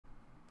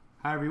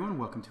Hi everyone,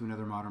 welcome to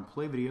another Modern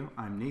Play video.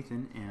 I'm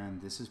Nathan and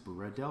this is Blue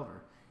Red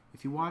Delver.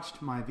 If you watched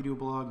my video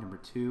blog number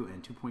 2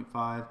 and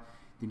 2.5,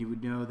 then you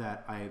would know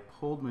that I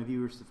polled my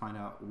viewers to find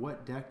out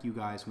what deck you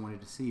guys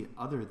wanted to see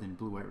other than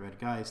Blue White Red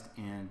Geist,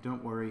 and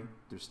don't worry,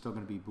 there's still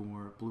going to be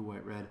more Blue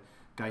White Red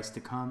Geist to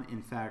come.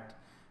 In fact,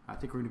 I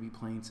think we're going to be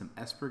playing some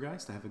Esper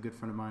Geist. I have a good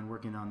friend of mine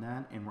working on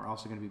that, and we're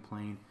also going to be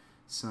playing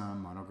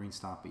some Mono Green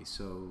Stompy,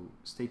 so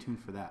stay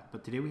tuned for that.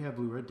 But today we have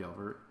Blue Red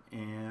Delver,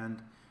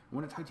 and I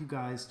want to talk to you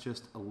guys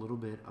just a little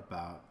bit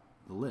about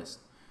the list.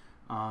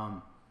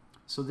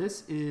 So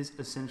this is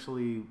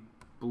essentially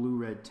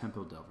Blue-Red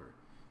Tempo Delver.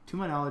 To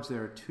my knowledge,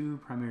 there are two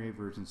primary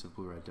versions of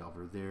Blue-Red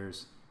Delver.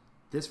 There's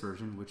this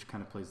version, which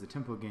kind of plays the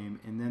tempo game,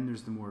 and then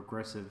there's the more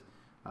aggressive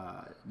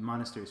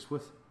Monastery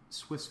Swift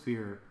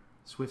Spear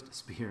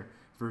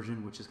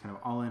version, which is kind of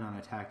all in on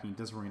attacking,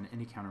 doesn't bring in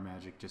any counter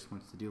magic, just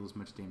wants to deal as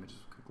much damage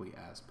as quickly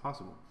as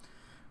possible.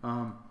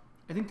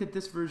 I think that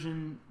this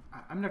version,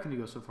 I'm not going to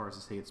go so far as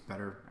to say it's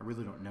better. I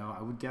really don't know.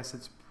 I would guess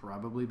it's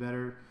probably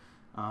better,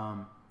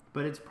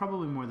 but it's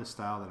probably more the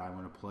style that I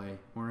want to play,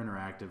 more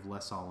interactive,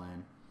 less all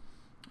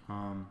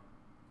in.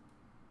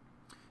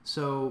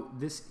 So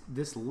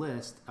this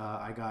list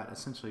I got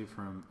essentially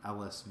from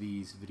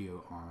LSV's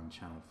video on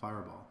Channel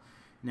Fireball.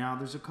 Now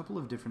there's a couple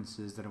of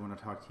differences that I want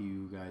to talk to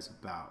you guys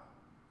about.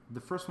 The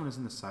first one is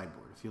in the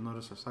sideboard. If you'll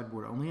notice, our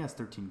sideboard only has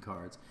 13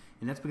 cards,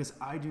 and that's because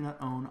I do not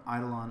own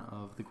Eidolon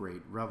of the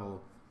Great Revel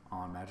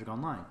on Magic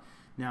Online.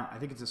 Now, I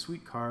think it's a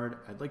sweet card.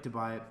 I'd like to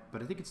buy it,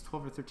 but I think it's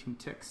 12 or 13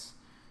 ticks,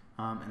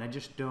 and I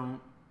just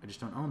don't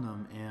own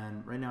them.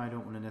 And right now, I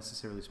don't want to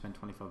necessarily spend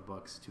 25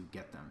 bucks to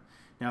get them.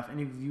 Now, if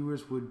any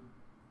viewers would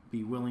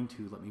be willing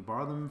to let me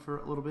borrow them for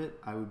a little bit,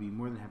 I would be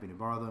more than happy to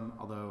borrow them.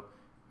 Although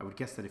I would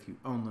guess that if you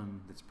own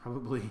them, that's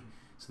probably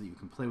so that you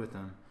can play with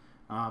them.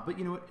 But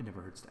you know what? It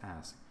never hurts to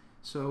ask.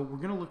 So we're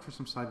going to look for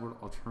some sideboard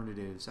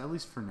alternatives, at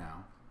least for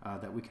now,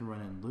 that we can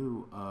run in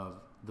lieu of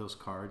those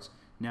cards.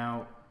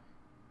 Now,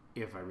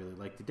 if I really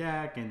like the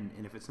deck, and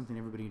if it's something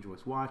everybody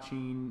enjoys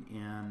watching,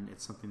 and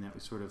it's something that we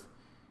sort of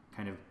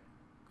kind of,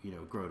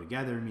 grow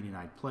together, meaning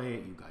I'd play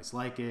it, you guys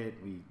like it,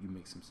 you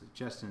make some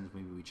suggestions,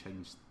 maybe we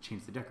change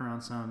the deck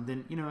around some,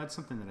 then, that's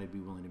something that I'd be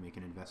willing to make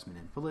an investment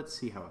in. But let's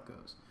see how it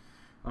goes.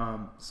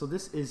 So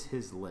this is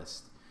his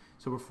list.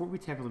 So before we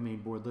tackle the main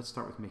board, let's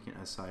start with making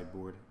a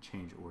sideboard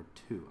change or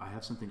two. I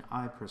have something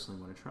I personally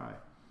want to try.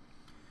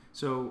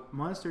 So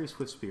Monastery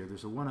Swift Spear,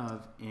 there's a one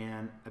of,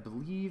 and I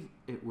believe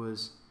it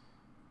was,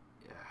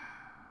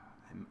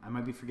 I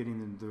might be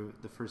forgetting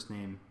the first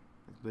name,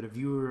 but a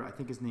viewer, I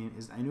think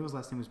I know his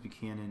last name was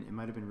Buchanan, it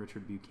might have been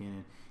Richard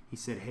Buchanan. He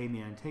said, hey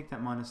man, take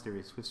that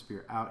Monastery Swift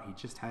Spear out. He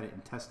just had it in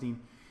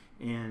testing,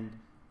 and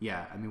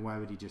yeah, I mean, why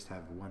would he just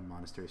have one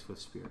Monastery Swift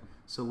Spear?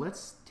 So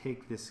let's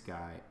take this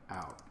guy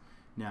out.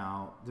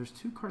 Now, there's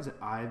two cards that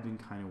I've been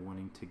kind of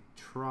wanting to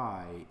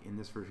try in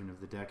this version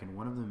of the deck, and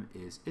one of them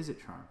is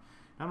Izzet Charm.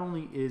 Not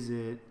only is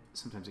it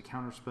sometimes a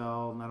counter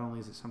spell, not only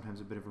is it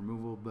sometimes a bit of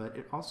removal, but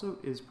it also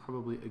is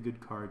probably a good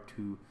card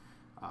to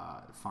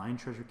find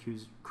treasure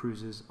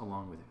cruises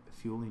along with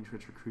fueling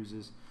treasure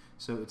cruises.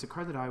 So it's a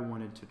card that I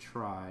wanted to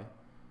try.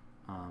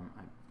 I'm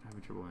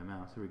having trouble with my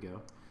mouse. Here we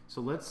go. So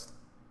let's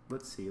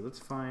see. Let's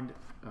find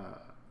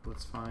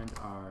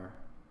our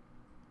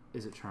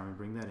Izzet Charm and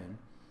bring that in.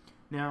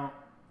 Now,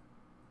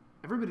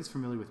 everybody's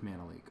familiar with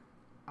Mana Leak.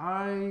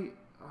 I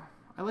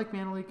like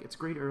Mana Leak. It's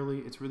great early.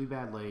 It's really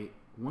bad late.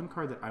 One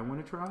card that I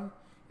want to try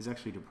is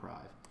actually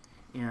Deprive.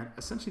 And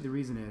essentially the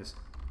reason is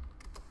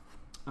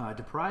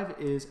Deprive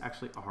is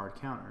actually a hard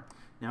counter.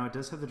 Now, it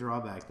does have the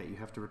drawback that you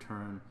have to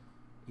return.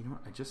 You know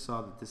what? I just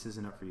saw that this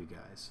isn't up for you guys.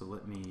 So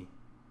let me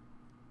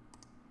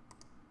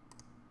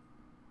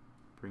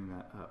bring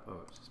that up.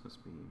 Oh, it just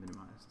must be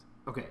minimized.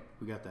 Okay,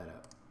 we got that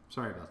up.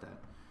 Sorry about that.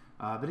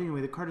 But anyway,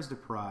 the card is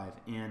Deprive,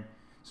 and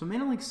so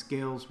Mana Leak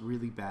scales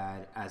really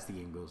bad as the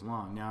game goes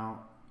along.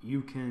 Now,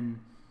 you can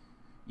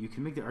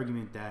make the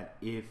argument that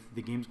if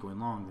the game's going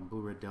long, then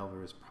Blue Red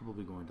Delver is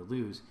probably going to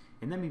lose,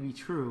 and that may be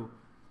true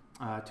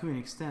to an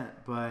extent.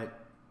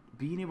 But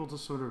being able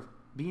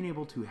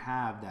to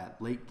have that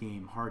late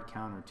game hard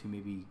counter to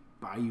maybe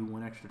buy you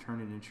one extra turn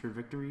and ensure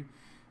victory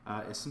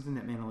is something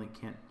that Mana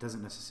Leak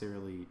doesn't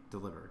necessarily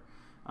deliver.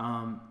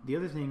 The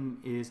other thing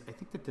is, I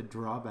think that the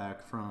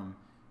drawback from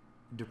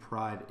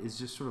Deprive is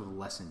just sort of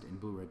lessened in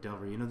Blue Red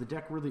Delver. The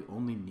deck really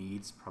only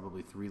needs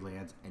probably 3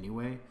 lands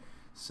anyway.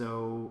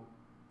 So,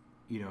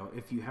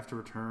 if you have to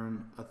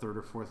return a 3rd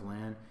or 4th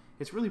land,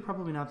 it's really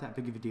probably not that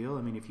big of a deal.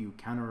 I mean, if you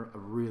counter a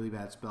really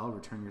bad spell,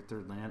 return your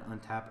 3rd land,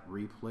 untap,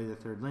 replay the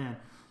 3rd land,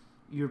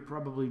 you're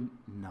probably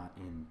not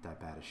in that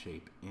bad a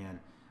shape. And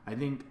I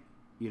think,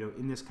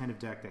 in this kind of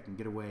deck that can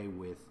get away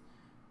with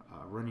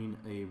running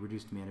a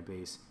reduced mana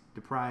base,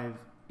 Deprive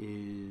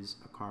is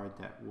a card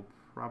that will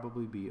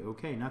probably be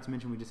okay. Not to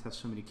mention we just have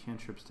so many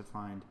cantrips to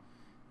find,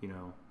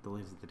 the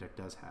lands that the deck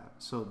does have.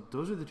 So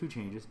those are the two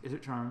changes.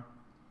 Izzet Charm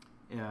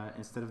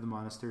instead of the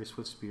Monastery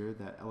Swift Spear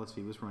that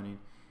LSV was running,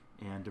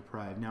 and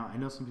Deprive. Now, I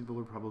know some people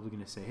are probably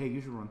going to say, hey,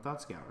 you should run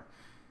Thought Scour.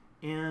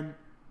 And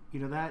you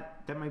know,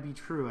 that might be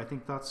true. I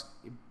think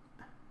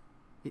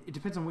it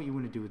depends on what you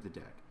want to do with the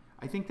deck.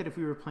 I think that if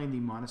we were playing the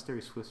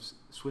Monastery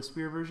Swift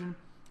Spear version,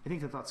 I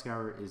think the Thought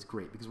Scour is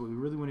great, because what we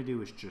really want to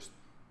do is just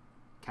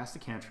cast a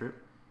cantrip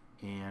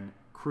and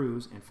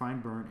cruise and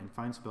find burn and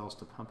find spells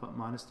to pump up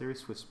Monastery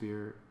Swift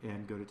Spear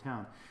and go to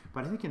town.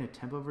 But I think in a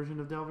tempo version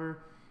of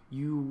Delver,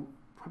 you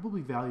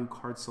probably value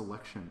card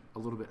selection a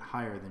little bit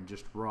higher than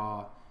just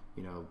raw,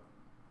 you know,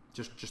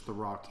 just the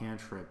raw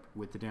cantrip,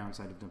 with the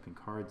downside of dumping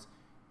cards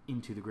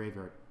into the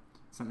graveyard.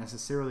 It's not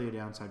necessarily a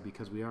downside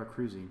because we are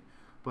cruising,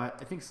 but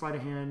I think Sleight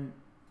of Hand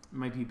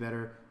might be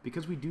better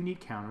because we do need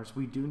counters,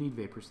 we do need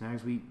Vapor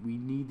Snags, we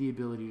need the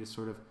ability to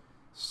sort of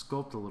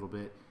sculpt a little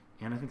bit,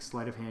 and I think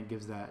Sleight of Hand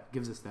gives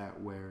us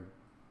that where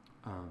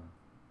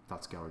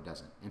Thought Scour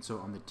doesn't. And so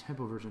on the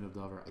tempo version of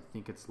Delver, I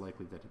think it's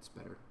likely that it's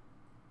better.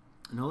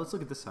 Now let's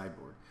look at the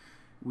sideboard.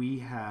 We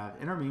have,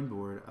 in our main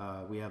board,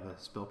 we have a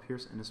Spell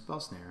Pierce and a Spell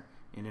Snare,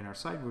 and in our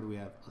sideboard we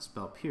have a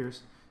Spell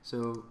Pierce.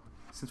 So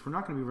since we're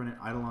not going to be running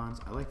Eidolons,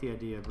 I like the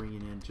idea of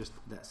bringing in just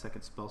that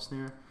second Spell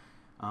Snare.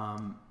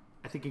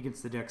 I think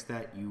against the decks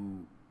that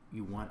you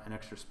want an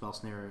extra Spell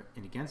Snare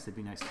in against, it'd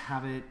be nice to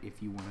have it.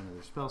 If you want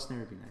another Spell Snare,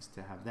 it'd be nice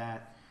to have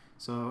that.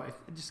 So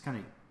it just kind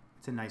of,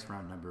 it's a nice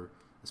round number.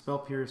 A Spell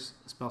Pierce,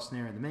 a Spell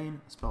Snare in the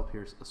main, a Spell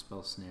Pierce, a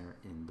Spell Snare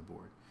in the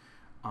board.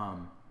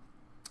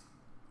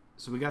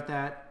 So we got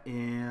that,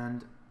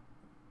 and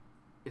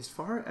as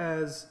far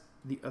as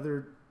the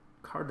other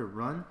card to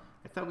run,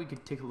 I thought we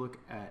could take a look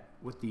at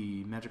what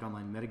the Magic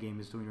Online metagame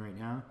is doing right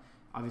now.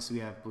 Obviously,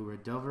 we have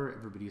Blue-Red Delver,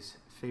 everybody's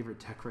favorite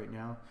deck right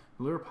now.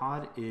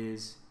 Melirapod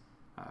is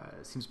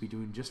seems to be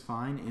doing just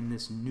fine in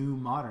this new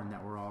Modern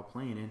that we're all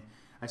playing in.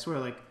 I swear,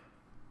 like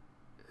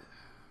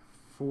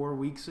 4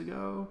 weeks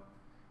ago,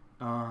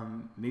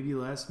 maybe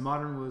less,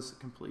 Modern was a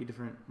completely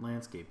different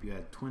landscape. You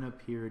had Twin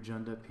up here,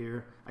 Jund up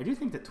here. I do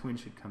think that Twin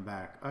should come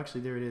back.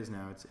 Actually, there it is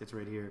now. It's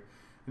right here.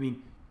 I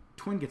mean,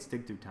 Twin gets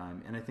Dig Through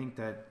Time, and I think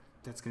that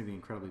that's going to be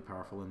incredibly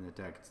powerful in the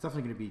deck. It's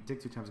definitely going to be,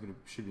 Dig Through Time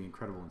should be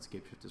incredible in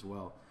Scapeshift as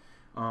well.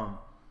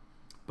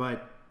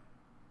 But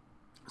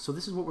so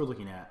this is what we're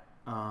looking at.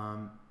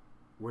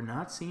 We're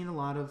not seeing a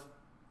lot of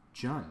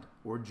Jund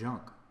or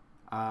Junk.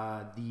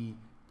 The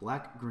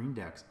black-green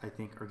decks, I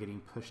think, are getting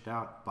pushed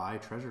out by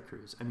Treasure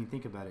Cruise. I mean,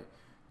 think about it.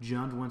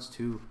 Jund wants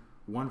to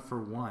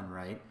 1-for-1,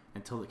 right?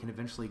 Until it can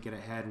eventually get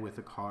ahead with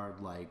a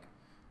card like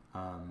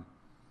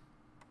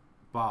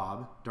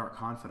Bob, Dark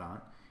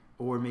Confidant,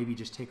 or maybe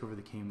just take over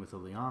the game with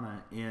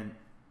Ileana. And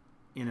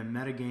in a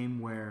metagame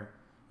where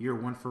you're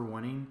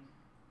 1-for-1ing,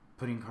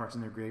 putting cards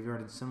in their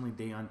graveyard, and suddenly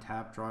they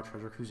untap, draw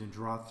Treasure Cruise, and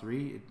draw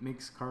 3, it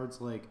makes cards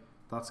like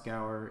Thought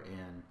Scour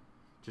and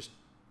just,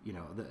 you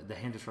know, the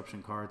hand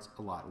disruption cards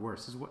a lot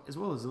worse, as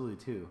well as Lily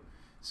too.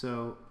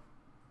 So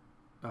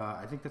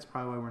I think that's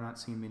probably why we're not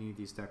seeing many of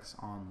these decks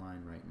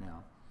online right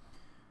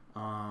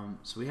now.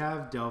 So we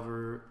have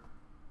Delver,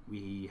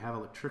 we have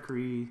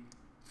Electrickery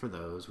for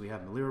those, we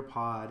have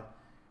Melirapod.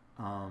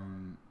 I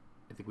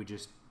think we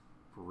just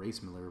race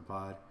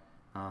Melirapod.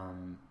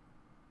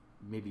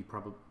 Maybe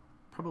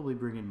probably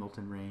bring in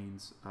Molten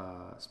Rains.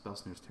 Spell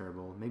Snare's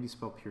terrible. Maybe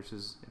Spell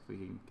Pierces if we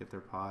can get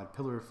their pod.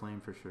 Pillar of Flame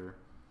for sure.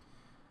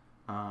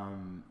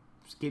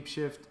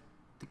 Scapeshift,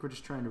 I think we're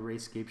just trying to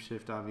race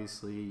Scapeshift,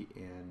 obviously,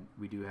 and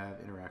we do have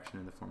interaction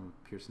in the form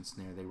of Pierce and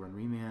Snare. They run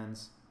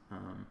remands.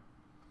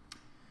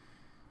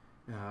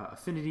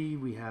 Affinity,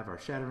 we have our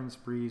Shattering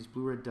Sprees,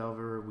 Blue-Red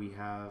Delver, we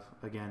have,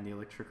 again, the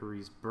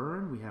Electrickery's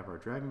Burn, we have our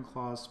Dragon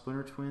Claws,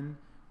 Splinter Twin,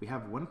 we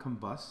have one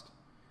Combust,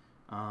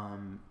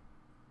 and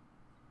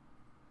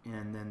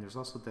then there's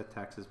also Death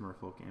Taxes,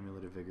 Merfolk,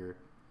 Amulet of Vigor.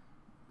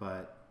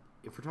 But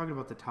if we're talking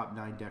about the top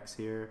 9 decks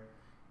here,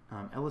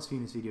 LSV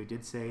in this video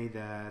did say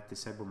that the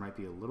sideboard might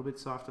be a little bit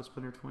soft to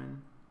Splinter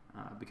Twin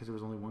because there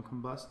was only one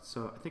Combust.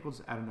 So I think we'll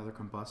just add another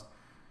Combust.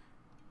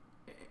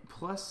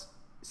 Plus,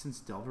 since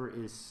Delver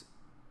is,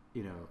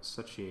 you know,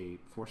 such a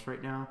force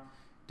right now,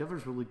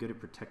 Delver's really good at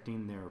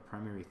protecting their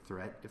primary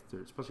threat,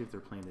 especially if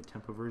they're playing the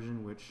tempo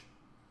version, which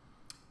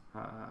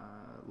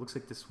looks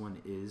like this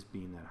one is,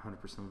 being that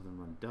 100% of them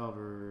run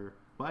Delver.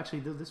 Well, actually,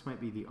 this might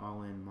be the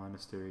all-in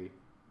Monastery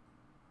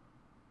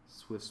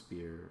Swift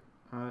Spear.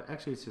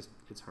 Actually,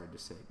 it's hard to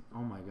say.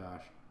 Oh my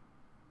gosh.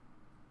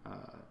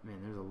 Man,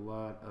 there's a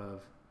lot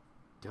of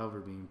Delver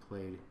being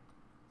played.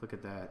 Look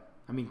at that.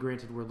 I mean,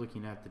 granted, we're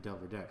looking at the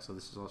Delver deck, so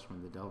this is also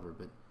in the Delver,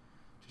 but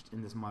just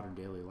in this modern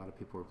daily, a lot of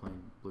people are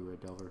playing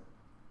Blue-Red Delver.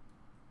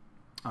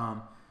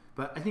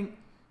 But I think,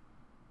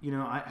 you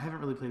know, I haven't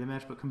really played the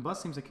match, but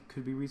Combust seems like it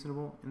could be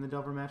reasonable in the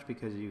Delver match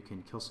because you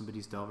can kill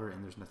somebody's Delver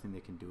and there's nothing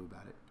they can do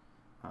about it.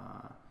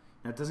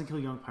 Now, it doesn't kill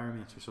Young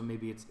Pyromancer, so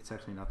maybe it's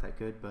actually not that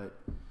good, but,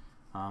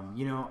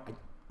 you know,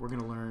 we're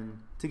going to learn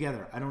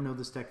together. I don't know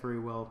this deck very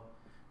well.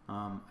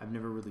 I've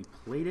never really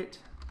played it,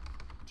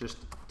 just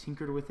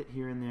tinkered with it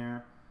here and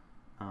there.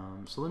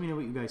 So let me know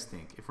what you guys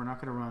think. If we're not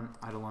going to run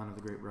Eidolon of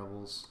the Great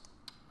Revels,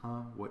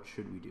 what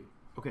should we do?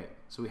 Okay,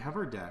 so we have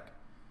our deck.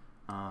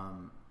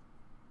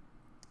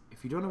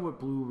 If you don't know what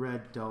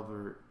Blue-Red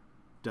Delver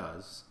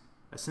does,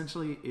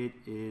 essentially it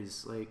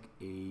is like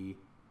a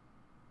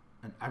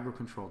an aggro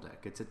control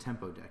deck. It's a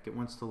tempo deck. It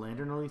wants to land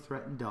an early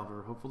threat in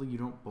Delver. Hopefully you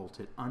don't bolt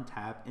it,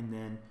 untap, and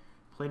then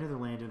play another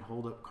land and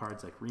hold up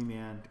cards like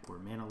Remand or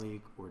Mana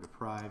Leak or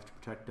Deprive to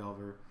protect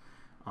Delver.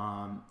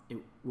 It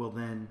will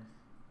then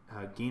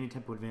gain a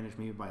tempo advantage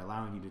maybe by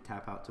allowing you to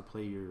tap out to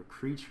play your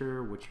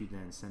creature, which you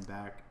then send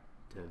back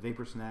to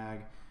Vapor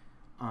Snag,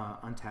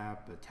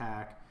 untap,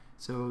 attack.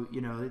 So, you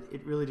know,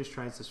 it really just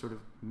tries to sort of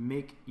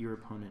make your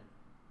opponent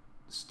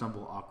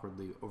stumble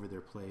awkwardly over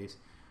their plays.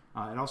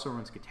 It also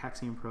runs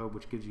Gitaxian Probe,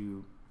 which gives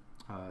you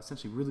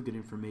essentially really good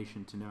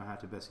information to know how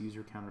to best use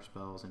your counter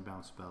spells and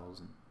bounce spells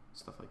and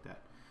stuff like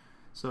that.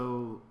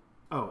 So,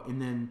 oh,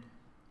 and then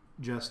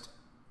just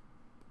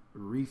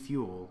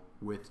refuel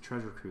with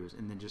Treasure Cruise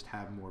and then just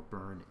have more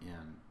burn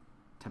and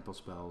tempo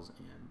spells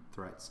and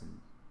threats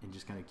and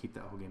just kind of keep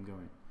that whole game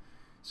going.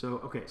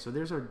 So, okay, so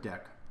there's our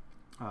deck.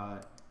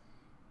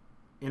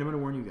 And I'm going to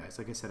warn you guys,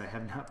 like I said, I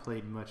have not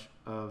played much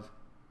of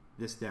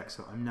this deck,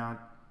 so I'm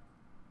not...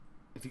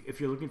 If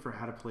you're looking for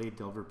how to play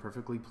Delver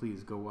perfectly,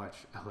 please go watch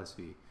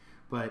LSV.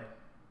 But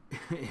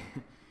if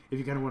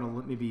you kind of want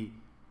to maybe,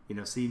 you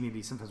know, see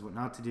maybe sometimes what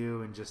not to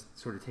do and just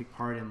sort of take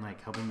part in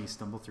like helping me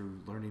stumble through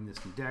learning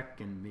this new deck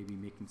and maybe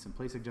making some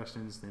play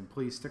suggestions, then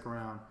please stick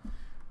around.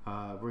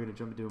 We're going to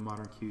jump into a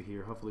modern queue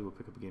here. Hopefully we'll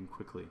pick up a game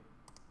quickly.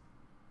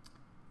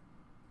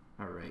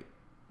 All right.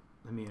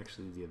 Let me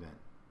actually do the event.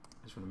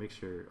 I just want to make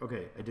sure.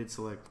 Okay, I did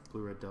select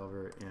Blue-Red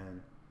Delver,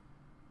 and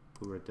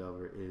Blue-Red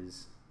Delver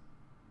is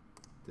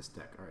this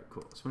deck. All right,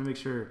 cool. Just want to make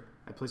sure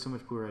I play so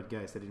much Blue-Red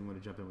Geist I didn't want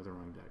to jump in with the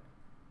wrong deck.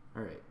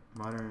 All right,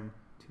 modern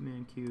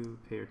 2-man queue,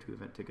 pay or 2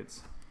 event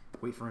tickets,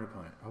 wait for an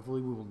opponent.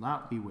 Hopefully we will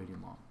not be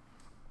waiting long.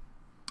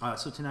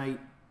 So tonight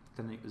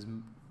was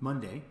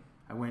Monday.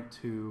 I went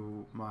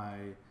to my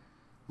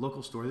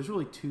local store. There's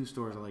really 2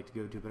 stores I like to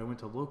go to, but I went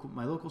to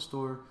my local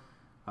store.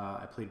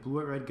 I played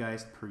Blue-Red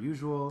Geist per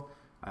usual.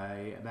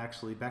 I am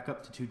actually back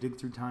up to 2 dig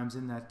through times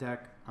in that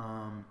deck.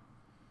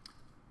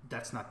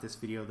 That's not this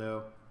video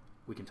though.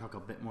 We can talk a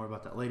bit more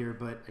about that later,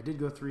 but I did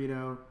go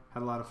 3-0,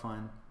 had a lot of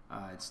fun.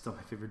 It's still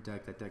my favorite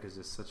deck. That deck is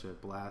just such a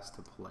blast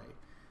to play.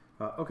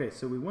 Okay,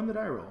 so we won the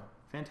die roll.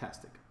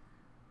 Fantastic.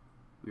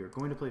 We are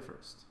going to play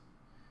first.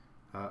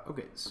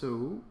 Okay,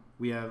 so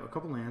we have a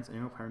couple lands, a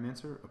Young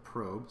Pyromancer, a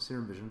Probe,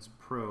 Serum Visions,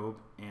 Probe,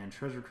 and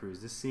Treasure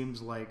Cruise. This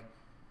seems like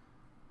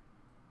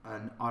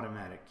an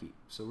automatic keep.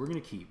 So we're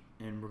going to keep,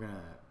 and we're going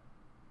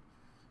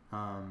to,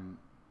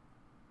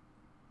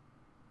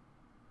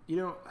 you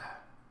know,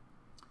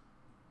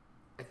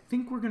 I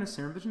think we're going to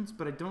Serum Visions,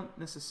 but I don't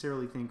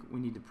necessarily think we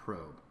need to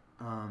Probe.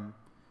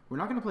 We're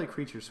not going to play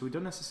creatures, so we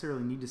don't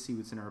necessarily need to see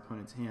what's in our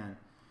opponent's hand.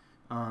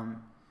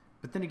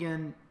 But then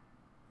again,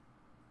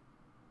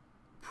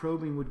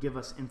 probing would give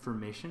us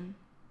information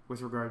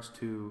with regards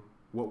to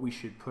what we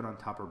should put on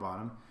top or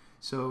bottom.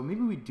 So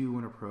maybe we do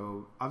want to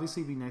probe.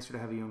 Obviously, it'd be nicer to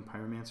have a Young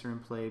Pyromancer in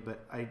play,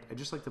 but I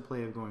just like the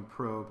play of going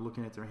probe,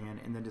 looking at their hand,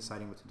 and then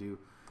deciding what to do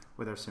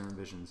with our Serum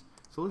Visions.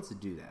 So let's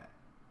do that.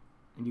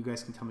 And you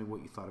guys can tell me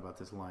what you thought about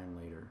this line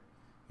later.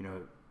 You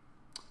know,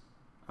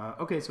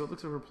 okay, so it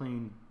looks like we're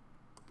playing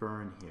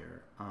Burn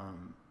here.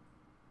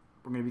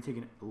 We're going to be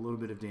taking a little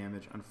bit of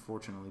damage,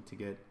 unfortunately, to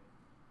get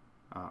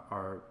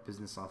our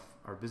business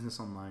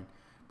online.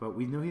 But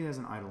we know he has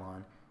an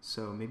Eidolon.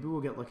 So maybe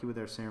we'll get lucky with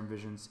our Serum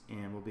Visions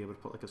and we'll be able to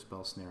put like a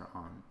Spell Snare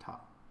on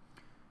top.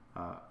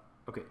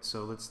 Okay,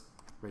 so let's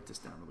write this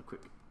down really quick.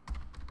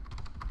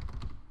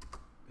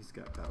 He's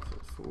got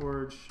Battlefield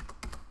Forge.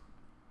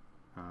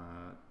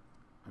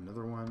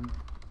 Another one.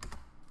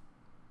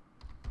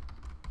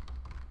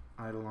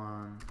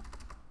 Eidolon.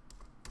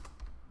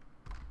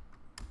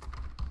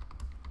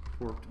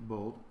 Forked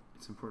Bolt.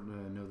 It's important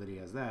to know that he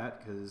has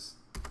that because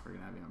we're going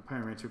to have Young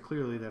Pyromancer.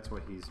 Clearly that's why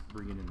he's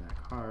bringing in that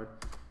card.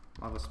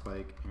 Lava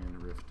Spike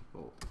and Rift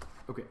Bolt.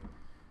 Okay,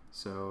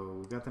 so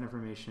we got that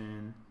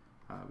information.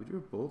 We drew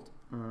a Bolt.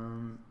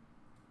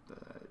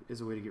 Is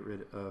a way to get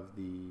rid of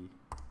the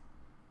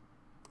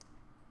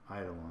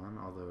Eidolon,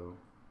 although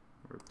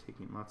we're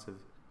taking lots of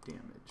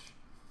damage.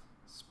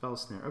 Spell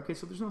Snare. Okay,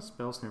 so there's no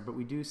Spell Snare, but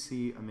we do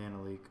see a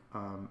Mana Leak.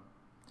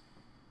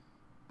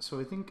 So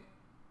I think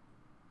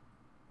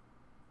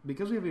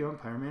because we have a Young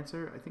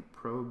Pyromancer, I think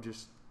Probe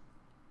just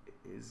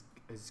is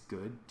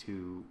good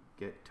to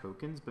get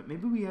tokens, but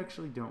maybe we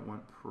actually don't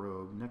want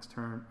Probe. Next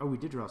turn, oh, we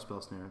did draw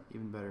Spell Snare,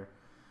 even better.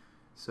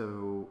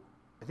 So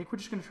I think we're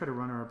just going to try to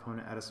run our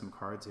opponent out of some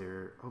cards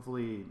here.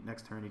 Hopefully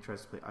next turn he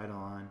tries to play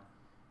Eidolon.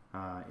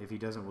 If he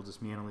doesn't, we'll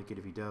just Mana Leak it.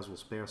 If he does, we'll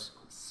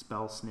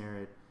Spell Snare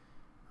it.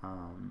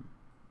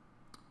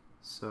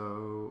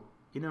 So,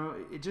 you know,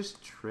 it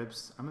just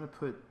trips. I'm going to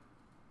put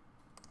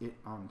it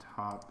on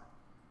top,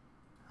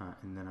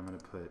 and then I'm going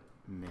to put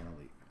Mana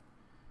Leak.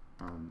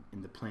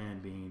 And the plan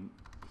being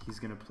he's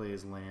going to play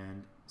his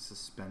land,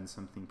 suspend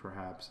something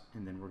perhaps,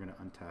 and then we're going to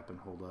untap and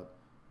hold up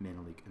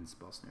Mana Leak and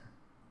Spell Snare.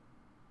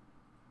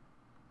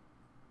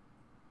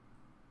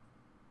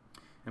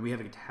 And we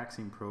have a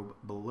Gitaxian Probe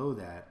below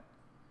that,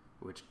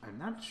 which I'm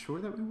not sure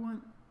that we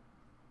want,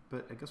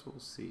 but I guess we'll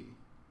see.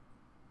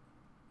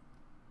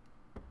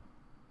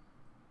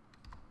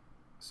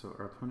 So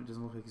our opponent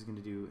doesn't look like he's going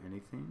to do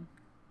anything.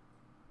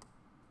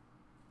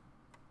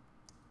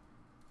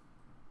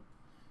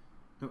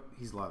 Nope,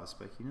 he's Lava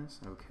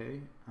Spikiness.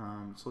 Okay.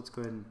 So let's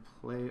go ahead and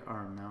play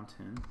our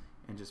mountain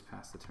and just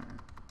pass the turn.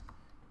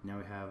 Now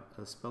we have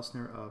a Spell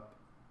Snare up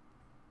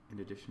in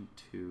addition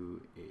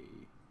to a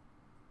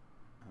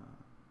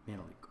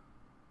Mana Leak.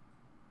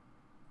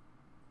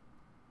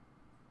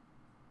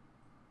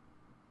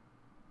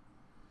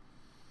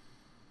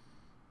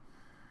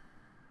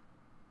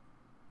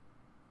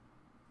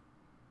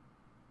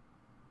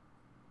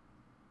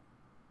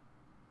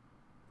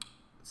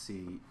 Let's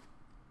see.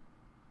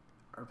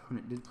 Our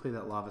opponent did play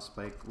that Lava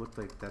Spike. Looked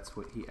like that's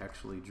what he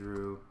actually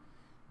drew.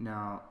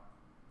 Now,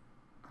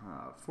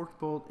 Forked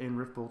Bolt and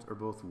Rift Bolt are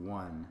both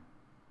 1.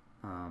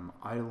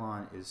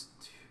 Eidolon is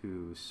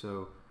 2.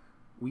 So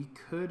we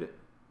could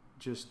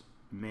just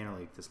Mana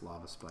Leak this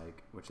Lava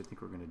Spike, which I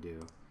think we're going to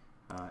do.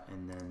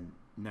 And then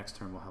next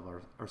turn we'll have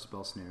our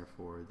Spell Snare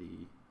for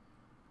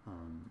the...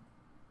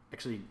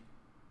 actually,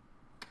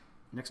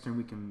 next turn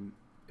we can...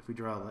 If we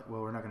draw...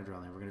 Well, we're not going to draw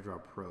land. We're going to draw a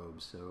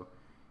Probe. So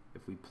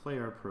if we play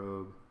our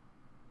Probe,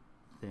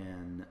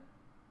 then...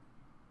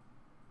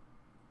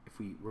 If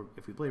we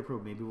play a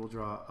Probe, maybe we'll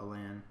draw a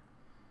land.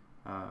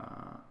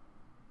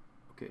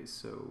 Okay,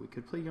 so we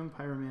could play Young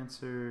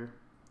Pyromancer.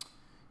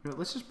 You know,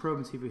 let's just Probe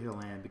and see if we hit a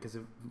land, because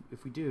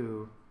if we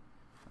do,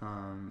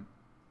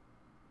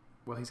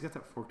 well, he's got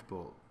that Forked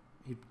Bolt.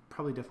 He'd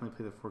probably definitely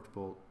play the Forked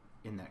Bolt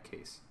in that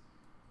case.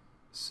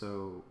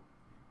 So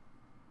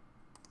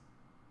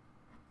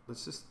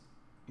let's just,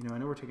 you know, I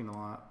know we're taking a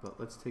lot, but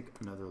let's take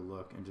another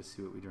look and just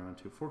see what we draw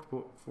into. Forked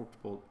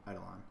Bolt,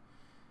 Eidolon.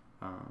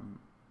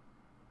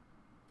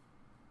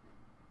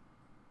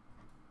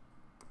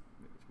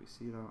 We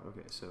see it all.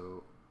 Okay,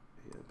 so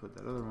yeah, put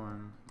that other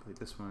one, play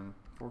this one,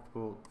 Forked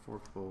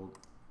Bolt,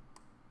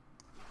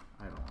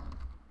 Eidolon.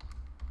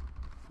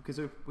 Because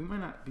we might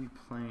not be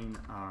playing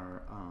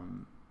our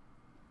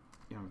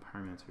Young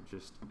Pyromancer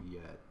just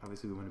yet.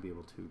 Obviously, we want to be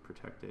able to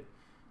protect it.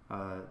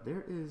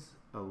 There is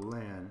a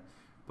land,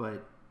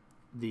 but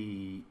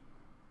the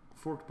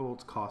Forked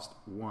Bolts cost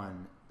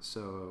 1,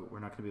 so we're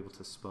not going to be able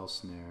to Spell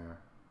Snare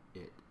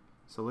it.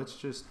 So let's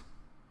just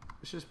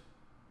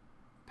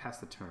pass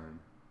the turn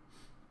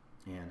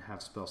and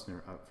have Spell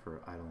Snare up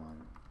for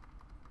Eidolon.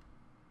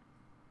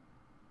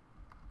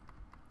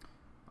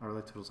 Our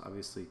life total is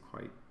obviously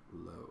quite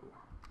low.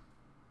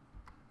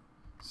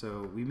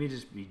 So we may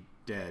just be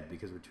dead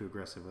because we're too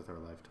aggressive with our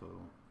life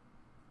total.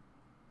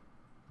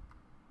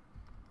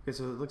 Okay,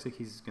 so it looks like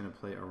he's going to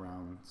play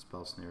around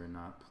Spell Snare and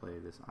not play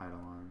this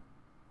Eidolon.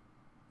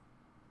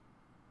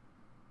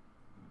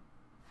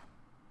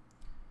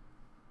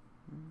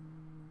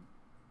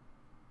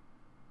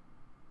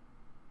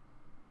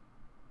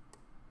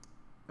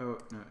 Oh,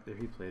 no, there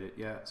he played it.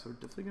 Yeah, so we're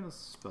definitely going to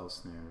Spell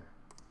Snare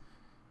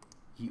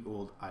Ye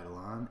Old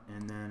Eidolon,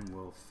 and then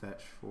we'll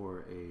fetch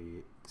for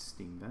a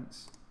Steam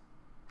Vents.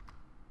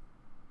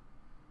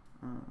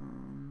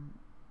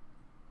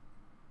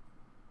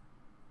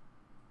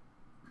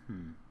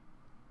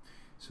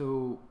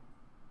 So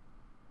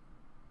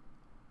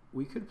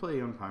we could play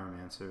Young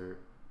Pyromancer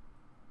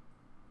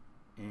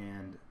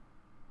and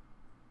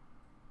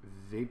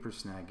Vapor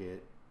Snag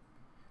it,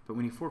 but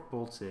when he Fork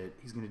Bolts it,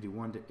 he's going to do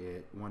 1 to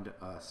it, 1 to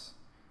us,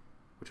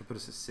 which will put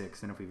us at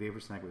 6. And if we Vapor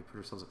Snag it, we put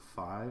ourselves at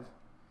 5.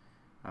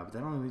 But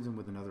that only leaves him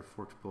with another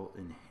Forked Bolt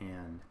in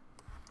hand.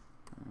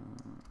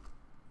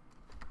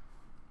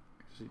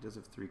 Actually, he does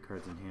have 3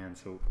 cards in hand,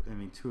 so I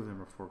mean 2 of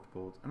them are Forked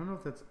Bolts. I don't know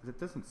if that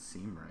doesn't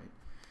seem right.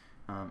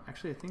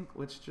 Actually, I think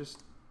let's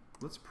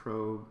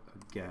Probe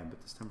again, but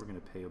this time we're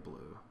going to pay a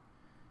blue.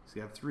 He's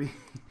got 3.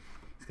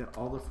 He's got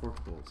all the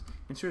Forked Bolts.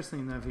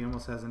 Interestingly enough, he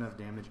almost has enough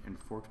damage and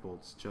Forked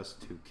Bolts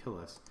just to kill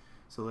us.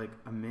 So like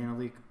a Mana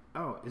Leak,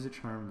 oh, Izzet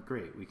Charm,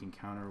 great. We can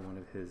counter one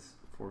of his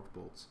Forked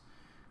Bolts.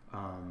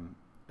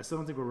 I still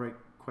don't think we're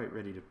quite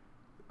ready to...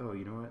 Oh,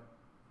 you know what?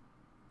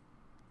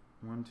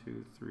 1,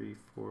 2, 3,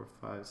 4,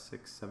 5,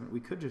 6, 7. We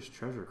could just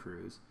Treasure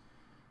Cruise.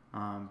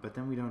 But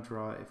then we don't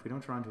draw... If we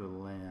don't draw into a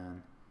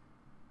land,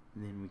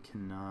 then we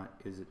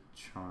cannot Izzet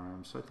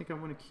Charm. So I think I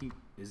want to keep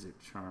Izzet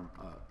Charm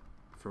up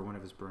for one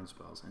of his burn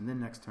spells. And then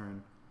next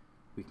turn,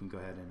 we can go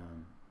ahead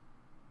and...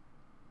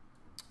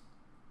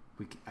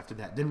 after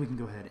that, then we can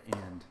go ahead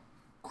and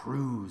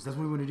cruise. That's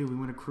what we want to do. We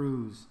want to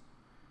cruise.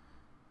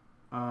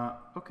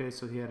 Okay,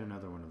 so he had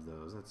another one of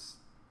those. That's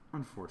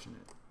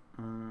unfortunate.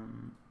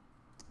 And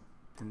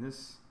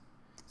this,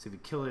 so if we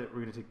kill it,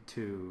 we're going to take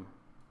 2.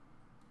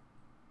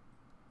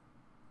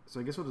 So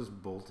I guess we'll just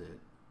bolt it.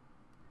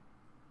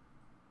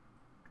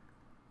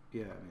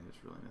 Yeah, I mean,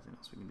 there's really nothing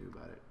else we can do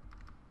about it.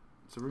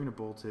 So we're going to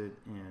bolt it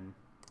and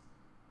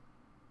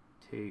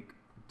take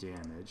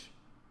damage.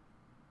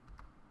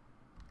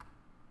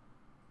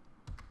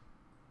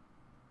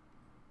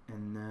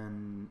 And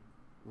then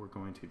we're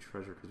going to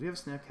treasure, because we have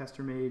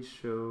Snapcaster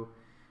Mage, so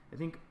I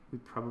think we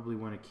probably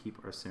want to keep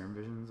our Serum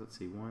Visions. Let's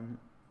see, 1,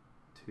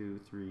 2,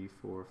 3,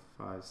 4,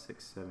 5,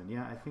 6, 7.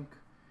 Yeah, I think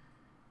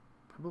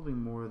probably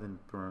more than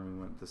burn we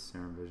want the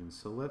Serum Visions.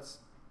 So let's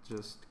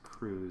just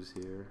cruise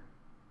here.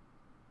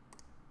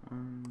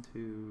 1,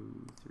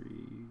 2, 3,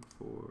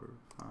 4,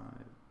 5,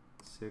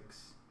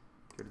 6.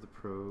 Go to the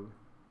probe.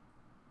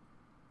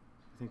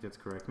 I think that's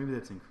correct. Maybe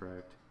that's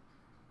incorrect.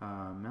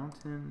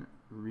 Mountain,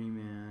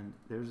 Remand.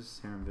 There's a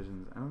Serum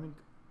Visions. I don't think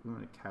we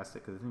want to cast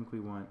it because I think we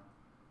want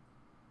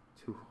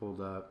to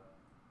hold up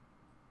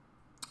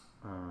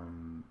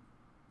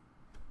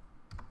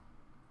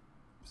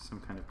some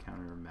kind of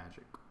counter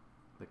magic,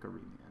 like a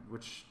Remand.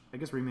 Which I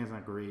guess Remand's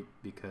not great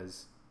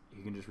because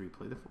he can just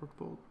replay the Fork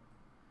Bolt.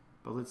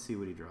 But let's see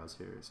what he draws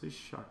here. So he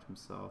shocked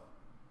himself.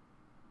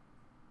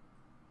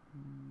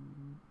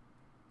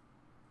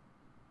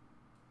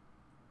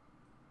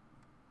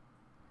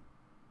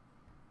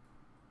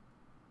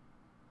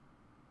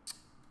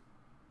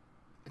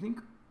 I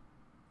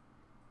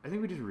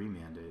think we just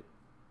Remand it.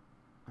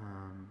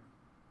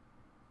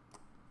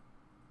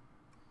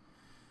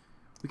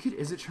 We could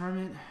Izzet Charm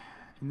it,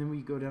 and then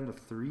we go down to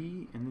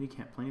 3, and then he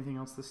can't play anything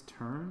else this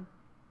turn.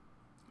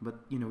 But,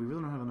 you know, we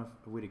really don't have enough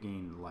way to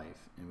gain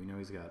life, and we know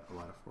he's got a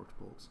lot of Forked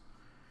Bolts.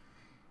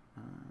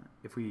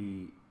 If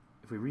we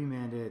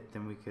Remand it,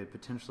 then we could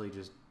potentially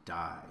just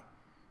die.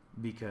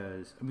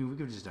 Because, I mean, we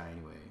could just die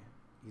anyway.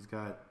 He's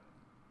got...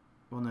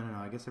 Well, no.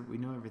 I guess we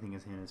know everything in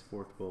his hand is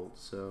Forked Bolt,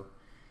 so...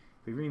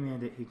 If we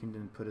Remand it, he can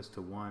then put us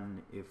to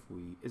 1. If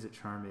we Izzet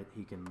Charm it,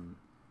 he can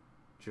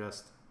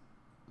just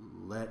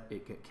let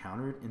it get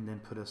countered and then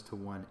put us to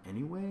 1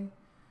 anyway.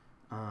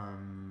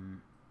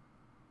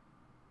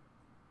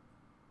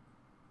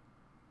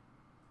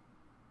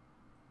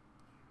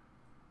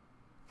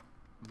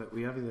 But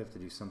we obviously have to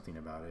do something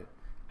about it.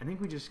 I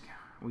think we just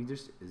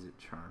Izzet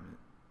Charm it.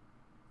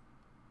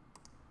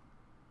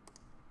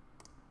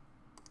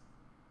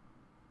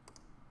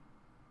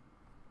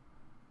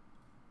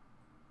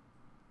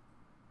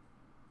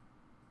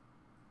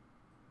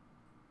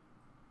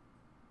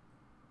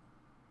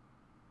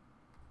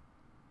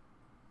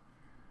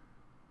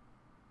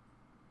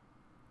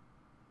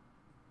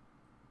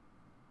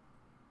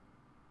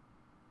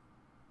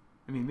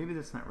 I mean, maybe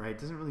that's not right. It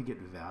doesn't really get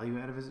value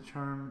out of Izzet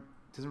Charm.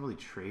 It doesn't really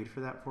trade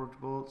for that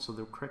Forked Bolt. So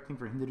the correct thing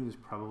for him to do is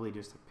probably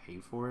just to pay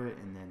for it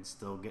and then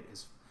still get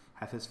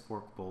have his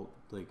Forked Bolt,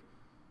 like,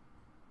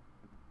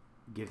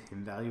 give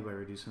him value by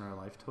reducing our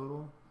life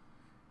total.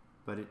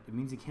 But it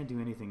means he can't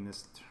do anything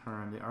this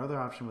turn. The other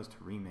option was to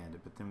Remand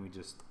it, but then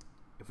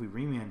if we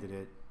Remanded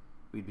it,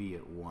 we'd be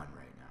at 1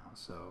 right now.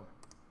 So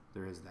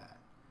there is that.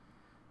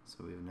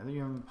 So we have another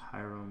Young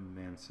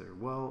Pyromancer.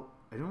 Well,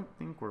 I don't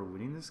think we're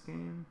winning this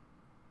game.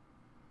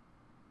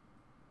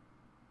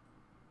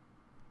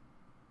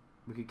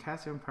 We could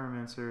cast Young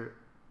Pyromancer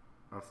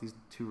off these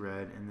 2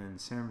 red and then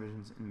Serum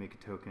Visions and make a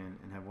token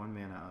and have 1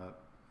 mana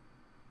up.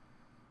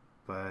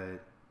 But,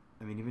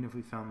 I mean, even if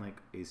we found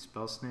like a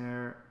Spell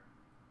Snare,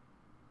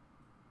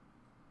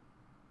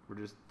 we're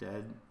just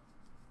dead.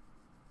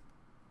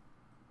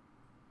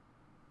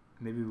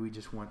 Maybe we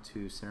just want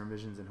to Serum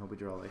Visions and hope we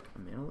draw like a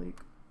mana leak.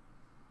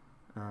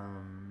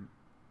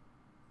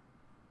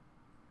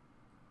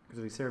 Because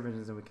if we Serum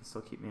Visions, then we can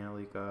still keep Mana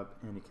Leak up,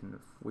 and we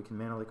can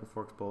Mana Leak a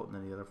Forked Bolt, and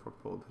then the other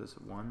Forked Bolt will put us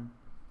at 1.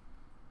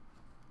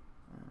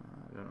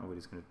 I don't know what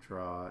he's going to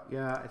draw.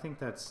 Yeah, I think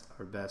that's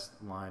our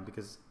best line,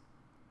 because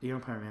the Young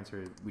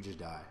Pyromancer, we just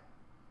die.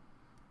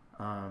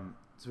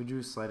 So we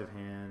drew Sleight of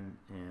Hand,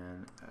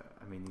 and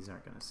I mean, these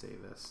aren't going to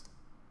save us.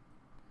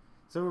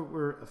 So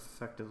we're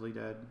effectively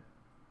dead.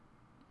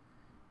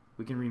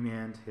 We can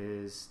Remand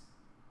his...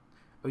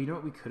 Oh, you know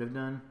what we could have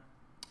done?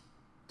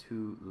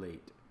 Too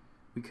late.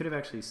 We could have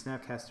actually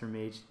Snapcaster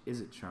Mage,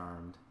 Izzet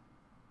Charmed.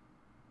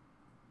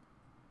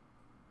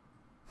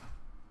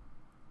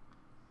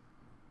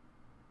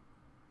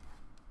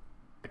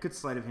 I could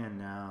Sleight of Hand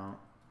now.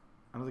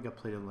 I don't think I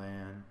played a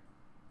land.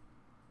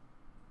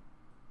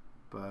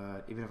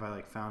 But even if I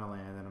like found a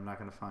land, then I'm not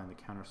going to find the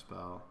counter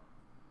spell.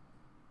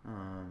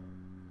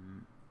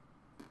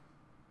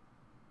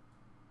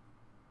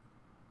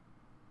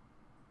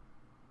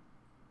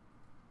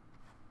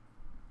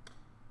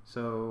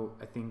 So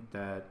I think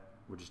that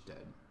we're just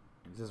dead.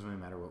 It doesn't really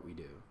matter what we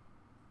do.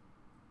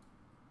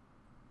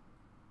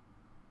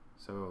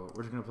 So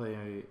we're just going to play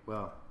a...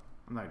 Well,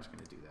 I'm not just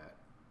going to do that.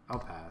 I'll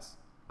pass.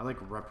 I like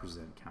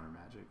represent counter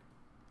magic.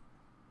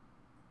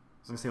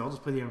 I was going to say, I'll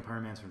just play the Young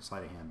Pyromancer and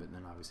Sleight of Hand, but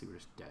then obviously we're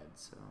just dead,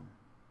 so...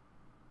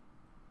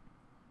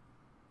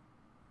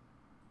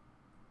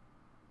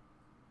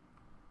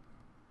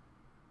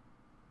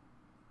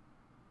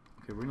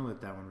 Okay, we're going to let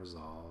that one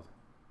resolve.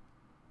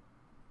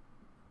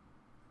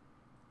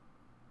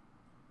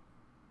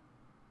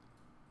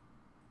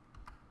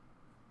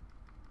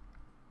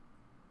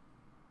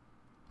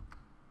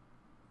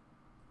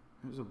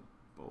 There's a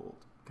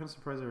bolt. Kind of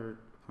surprised our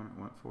opponent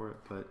went for it,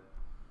 but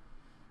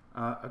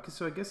okay.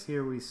 So I guess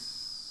here we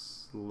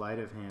Sleight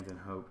of Hand and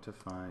hope to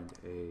find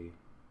a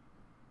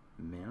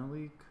mana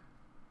leak.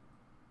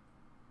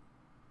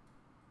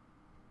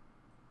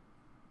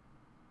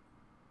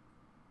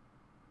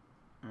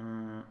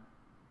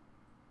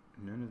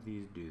 None of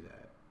these do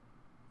that.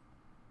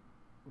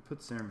 We'll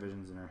put Serum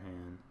Visions in our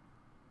hand.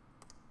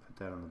 Put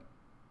that on the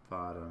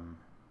bottom.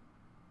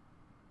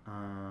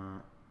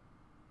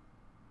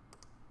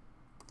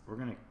 we're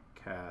gonna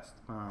cast.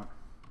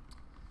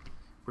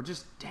 We're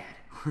just dead.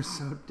 We're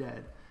so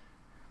dead.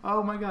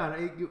 Oh my god!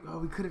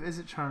 We could have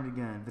Izzet Charmed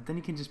again, but then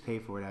he can just pay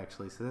for it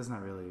actually. So that's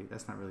not really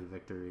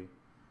victory.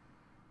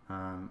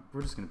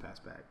 We're just gonna pass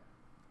back.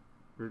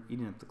 We're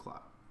eating up the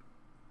clock.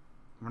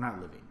 We're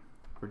not living.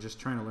 We're just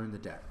trying to learn the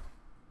deck.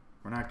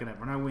 We're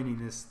not winning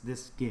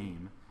this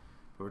game,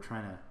 but we're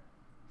trying to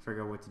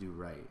figure out what to do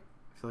right.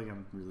 I feel like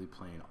I'm really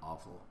playing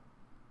awful.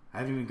 I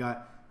haven't even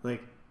got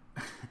like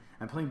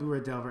I'm playing Blue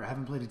Red Delver. I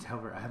haven't played a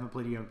Delver. I haven't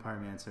played a Young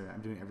Pyromancer.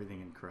 I'm doing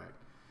everything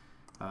incorrect.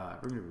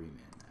 We're gonna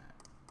remand that.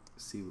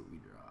 See what we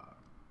draw.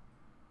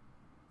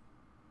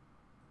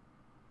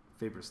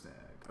 Vapor Snag.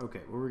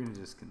 Okay, well we're gonna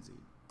just concede.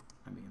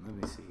 I mean, let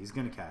me see. He's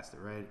gonna cast it,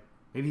 right?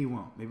 Maybe he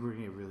won't. Maybe we're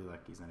gonna get really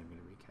lucky. He's not even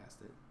gonna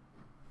recast it.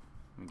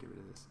 Let me get rid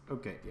of this.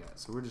 Okay, yeah.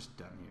 So we're just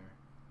done here.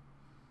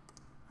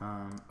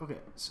 Okay,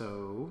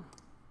 so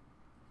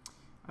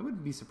I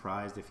wouldn't be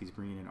surprised if he's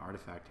bringing in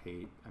Artifact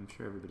Hate. I'm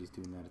sure everybody's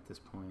doing that at this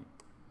point.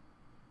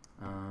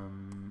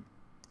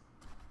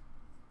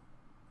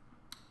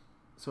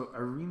 So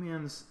our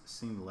remands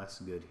seem less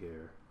good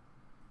here.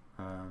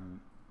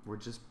 We're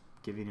just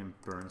giving him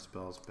burn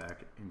spells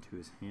back into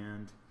his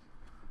hand,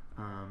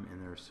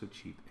 and they're so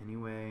cheap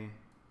anyway.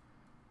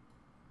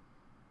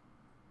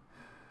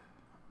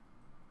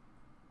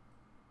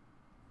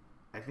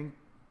 I think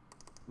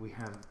we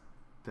have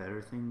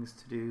better things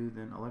to do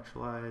than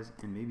Electrolyze,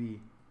 and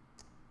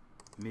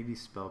maybe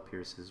Spell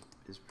Pierce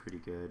is pretty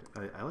good.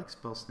 I like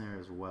Spell Snare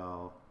as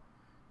well,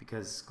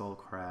 because Skull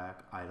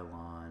Crack,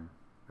 Eidolon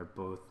are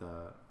both 2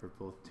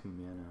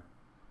 mana.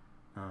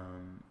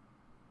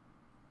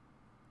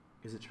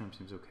 Izzet Charm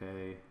seems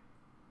okay.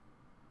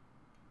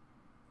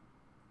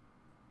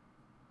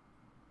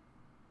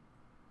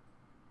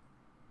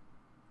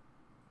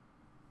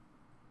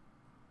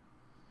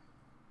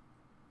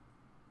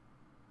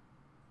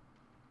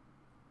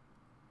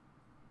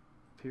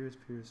 Pierce,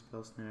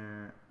 Spell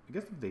Snare. I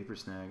guess the Vapor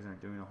Snags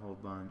aren't doing a whole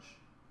bunch.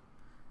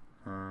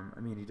 I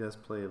mean, he does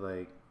play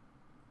like...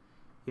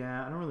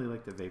 Yeah, I don't really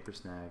like the Vapor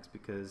Snags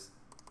because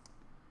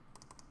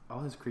all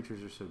his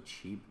creatures are so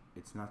cheap.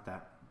 It's not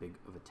that big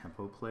of a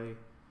tempo play.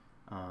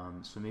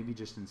 So maybe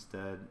just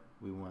instead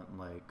we want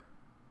like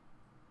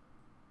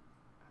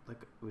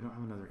we don't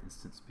have another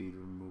instant speed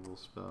removal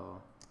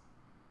spell.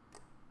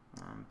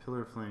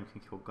 Pillar of Flame can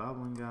kill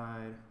Goblin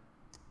Guide.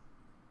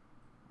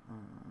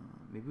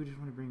 Maybe we just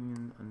want to bring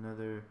in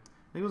another...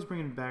 Maybe let's bring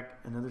in back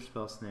another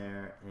Spell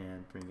Snare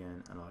and bring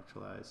in an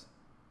Electrolyze.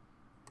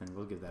 And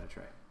we'll give that a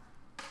try.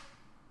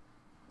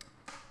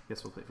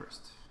 Guess we'll play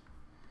first.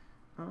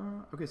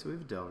 Okay, so we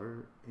have a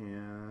Delver,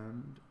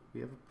 and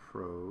we have a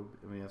Probe,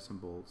 and we have some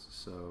Bolts,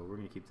 so we're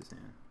going to keep this in.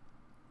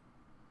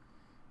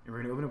 And we're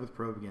going to open up with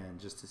Probe again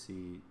just to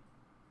see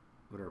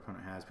what our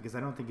opponent has, because I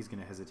don't think he's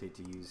going to hesitate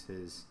to use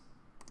his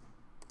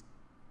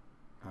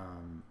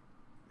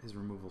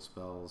removal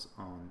spells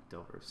on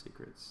Delver of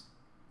Secrets.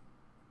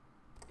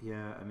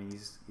 Yeah, I mean,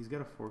 he's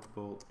got a Forked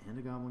Bolt and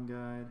a Goblin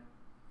Guide.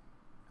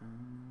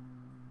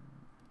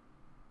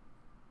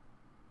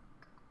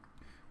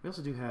 We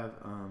also do have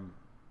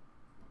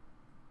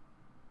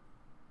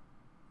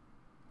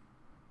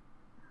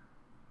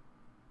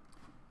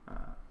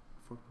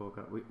Forked Bolt.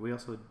 We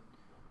also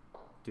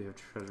do have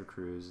Treasure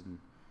Cruise, and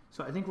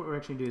so I think what we're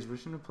actually going to do is we're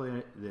just going to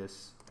play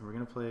this, and we're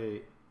going to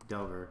play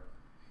Delver.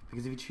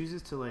 Because if he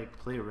chooses to like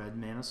play a red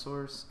mana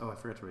source, oh, I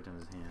forgot to write down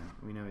his hand.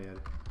 We know he had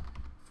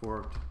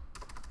Forked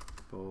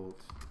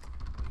Bolt,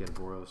 he had a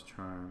Boros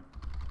Charm,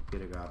 he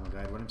had a Goblin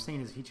Guide. What I'm saying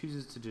is, if he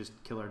chooses to just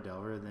kill our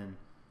Delver, then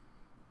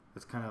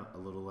that's kind of a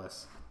little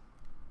less.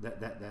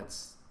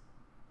 That's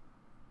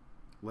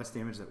less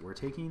damage that we're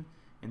taking,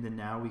 and then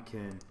now we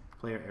can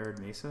play our Arid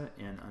Mesa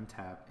and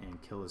untap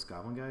and kill his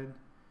Goblin Guide,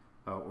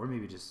 or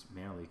maybe just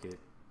mana leak it.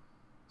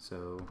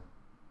 So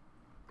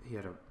he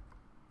had a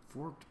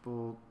Forked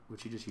Bolt,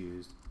 which he just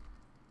used,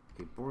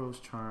 a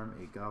Boros Charm,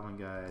 a Goblin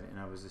Guide, and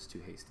I was just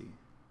too hasty.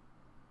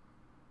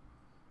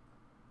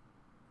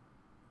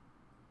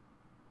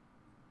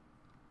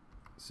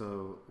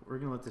 So we're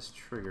going to let this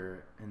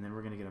trigger, and then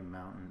we're going to get a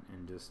Mountain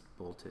and just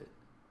bolt it.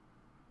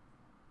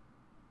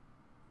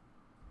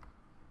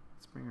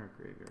 Let's bring our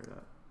graveyard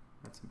up.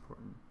 That's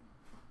important.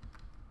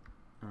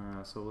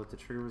 So we'll let the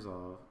trigger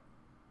resolve.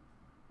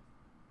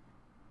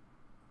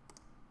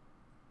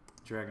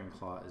 Dragon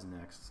Claw is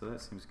next, so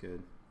that seems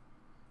good.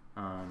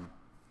 I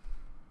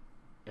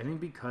think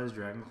because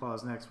Dragon Claw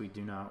is next, we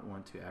do not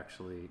want to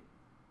actually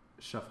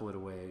shuffle it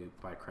away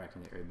by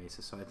cracking the Arid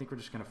Mesa, so I think we're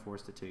just going to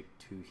force to take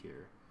 2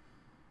 here.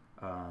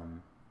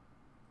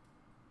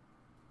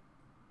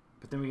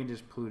 But then we can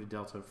just Polluted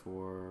Delta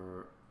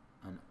for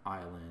an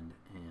island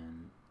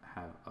and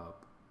have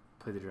up,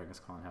 play the Dragon's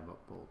Claw and have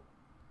up Bolt.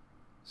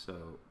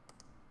 So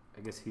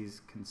I guess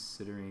he's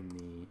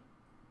considering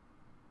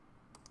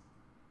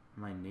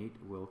my Nate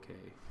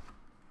Wilke.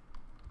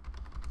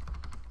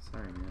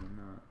 Sorry, man, I'm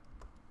not.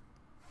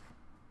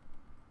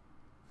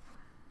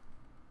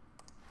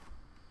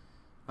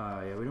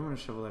 Yeah, we don't want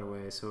to shovel that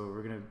away, so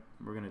we're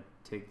gonna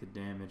take the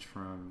damage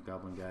from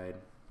Goblin Guide.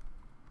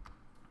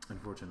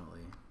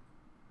 Unfortunately,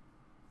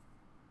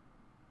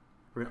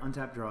 We're gonna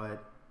untap, draw it,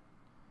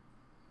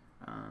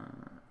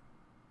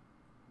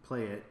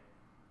 play it,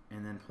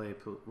 and then play.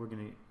 We're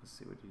gonna, let's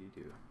see, what did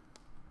he do?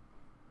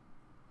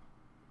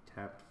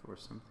 Tapped for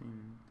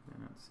something. Did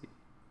I not see?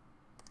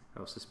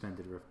 Oh,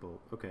 suspended Rift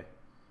Bolt. Okay,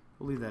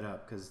 we'll leave that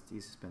up because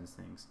he suspends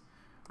things.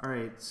 All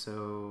right,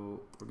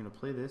 so we're gonna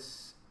play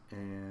this,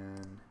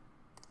 and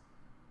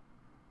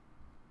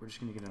we're just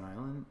gonna get an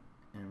island,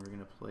 and we're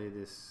gonna play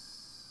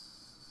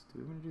this. Do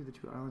we want to do the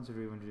 2 islands, or do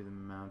we want to do the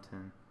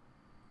mountain?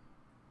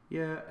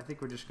 Yeah, I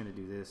think we're just gonna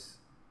do this,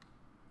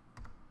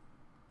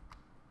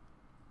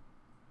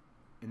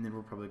 and then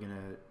we're probably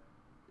gonna,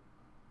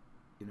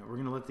 you know, we're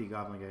gonna let the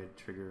Goblin Guide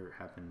trigger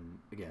happen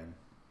again,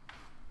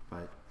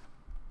 but.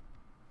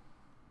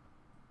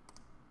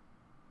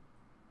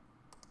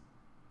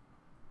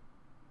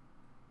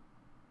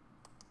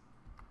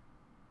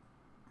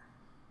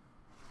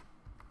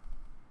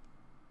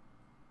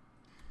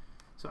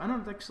 So I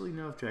don't actually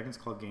know if Dragon's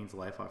Claw gains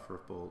life off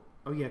Rift Bolt.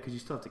 Oh yeah, because you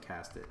still have to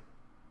cast it.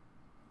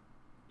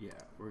 Yeah,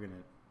 we're gonna.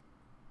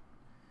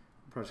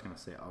 I'm probably just gonna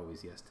say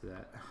always yes to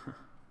that.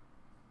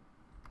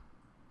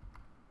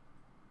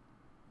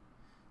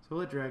 So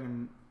we'll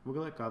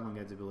let Goblin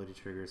Guide's ability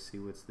trigger, see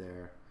what's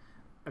there.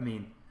 I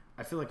mean,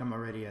 I feel like I'm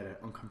already at an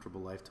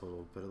uncomfortable life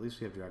total, but at least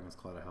we have Dragon's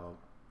Claw to help.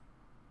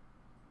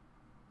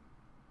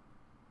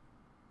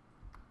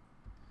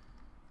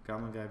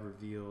 Goblin Guide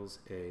reveals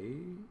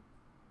a.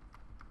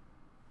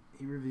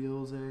 He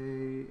reveals oh,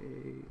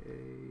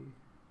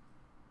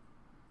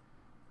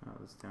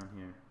 that's down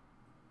here.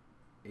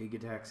 A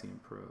Gitaxian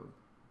Probe.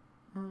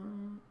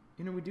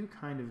 You know, we do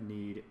kind of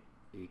need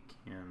a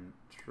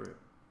cantrip,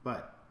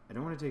 but I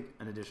don't want to take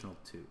an additional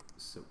 2,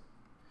 so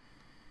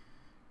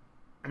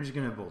I'm just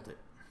gonna bolt it.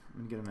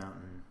 I'm gonna get a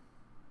mountain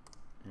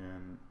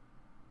and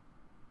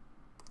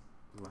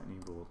lightning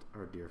bolt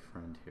our dear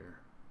friend here.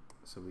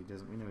 So we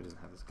know he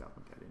doesn't have this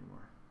Goblin Guide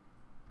anymore.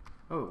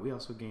 Oh, we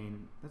also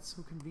gain, that's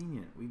so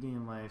convenient. We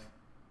gain life.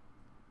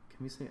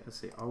 Can we say, let's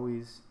say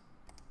always.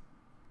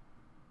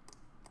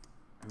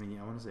 I mean,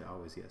 yeah, I want to say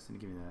always yes, and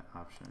give me that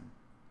option.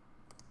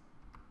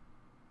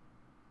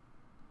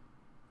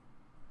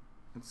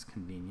 That's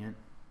convenient.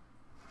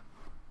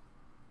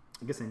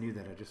 I guess I knew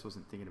that, I just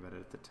wasn't thinking about it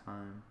at the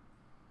time.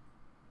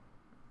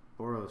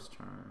 Boros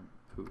Charm,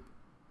 poop.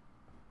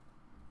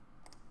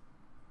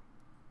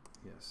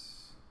 Yes.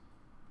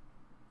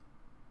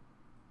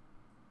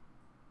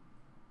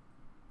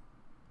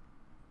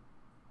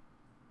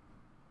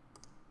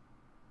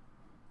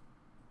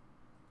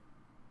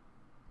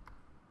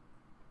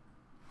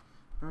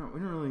 We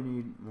don't really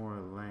need more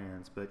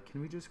lands, but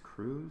can we just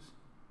cruise?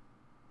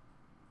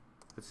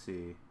 Let's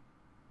see.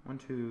 1,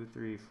 2,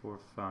 3, 4,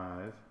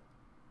 5.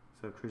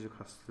 So cruiser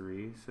costs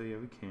 3. So yeah,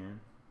 we can.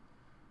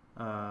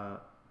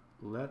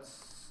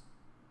 Let's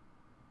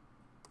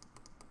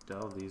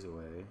delve these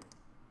away.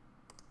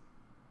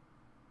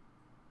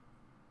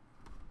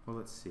 Well,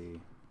 let's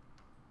see.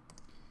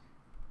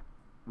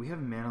 We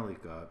have Mana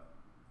Leak up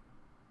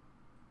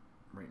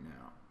right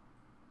now.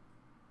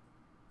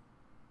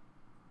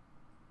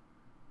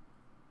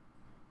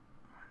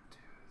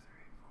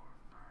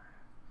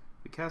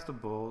 We cast a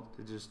bolt,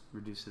 it just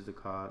reduces the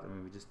cost. I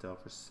mean, we just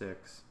dealt for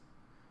 6.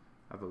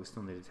 But we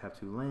still need to tap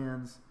 2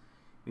 lands.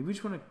 Maybe we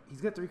just want to.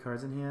 He's got 3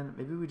 cards in hand.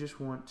 Maybe we just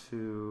want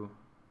to.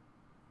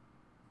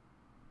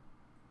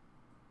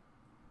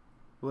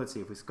 Well, let's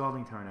see. If we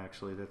Scalding Tarn,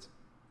 actually, that's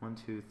 1,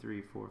 2,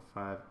 3, 4,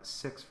 5,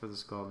 6 for the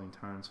Scalding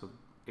Tarn, so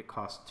it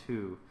costs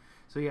 2.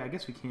 So yeah, I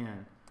guess we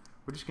can.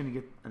 We're just gonna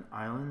get an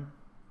island.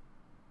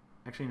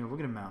 Actually, no, we'll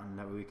get a mountain.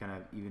 That way we kind of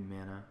have even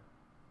mana.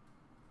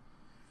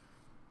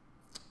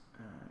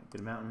 Get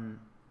a mountain,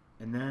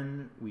 and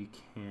then we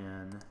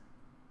can.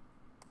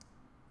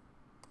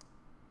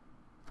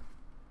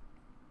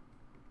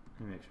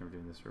 Let me make sure I'm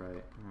doing this right.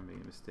 I'm not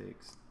making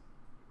mistakes.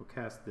 We'll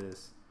cast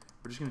this.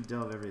 We're just going to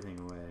delve everything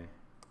away.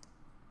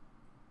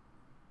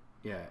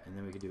 Yeah, and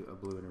then we can do a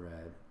blue and a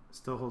red.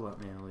 Still hold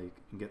up Mana Leak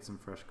and get some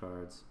fresh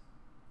cards.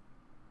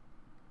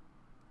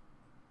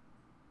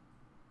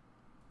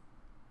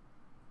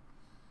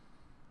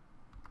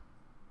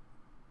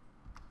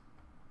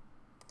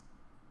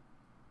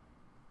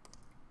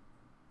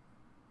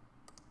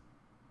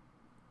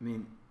 I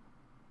mean,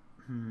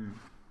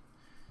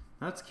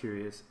 that's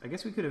curious. I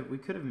guess we could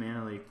have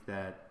Mana Leaked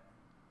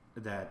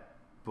that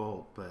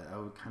bolt, but I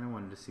kind of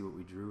wanted to see what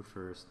we drew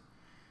first.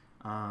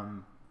 I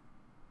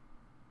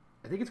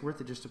think it's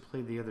worth it just to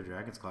play the other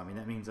Dragon's Claw. I mean,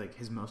 that means like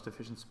his most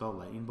efficient spell,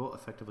 Lightning Bolt,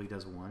 effectively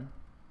does 1.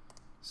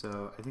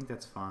 So I think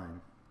that's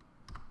fine.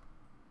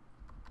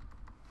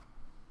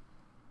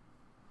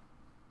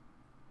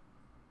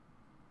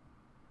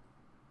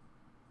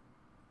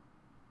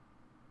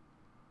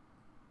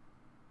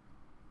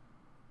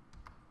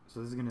 So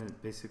this is going to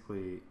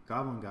basically,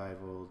 Goblin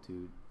Guide will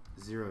do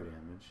 0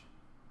 damage.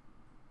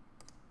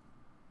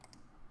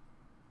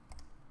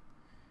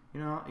 You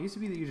know, it used to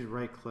be that you just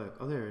right click.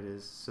 Oh, there it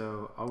is.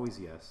 So always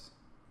yes.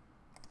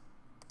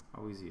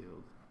 Always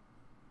yield.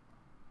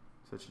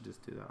 So it should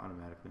just do that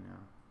automatically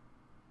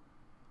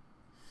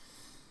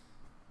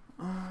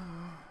now.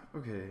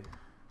 Okay.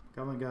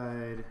 Goblin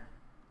Guide.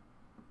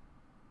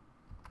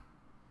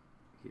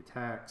 He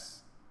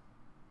attacks.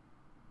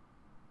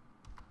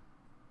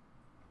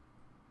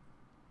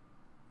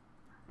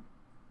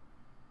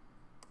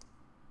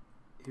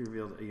 He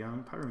revealed a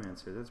Young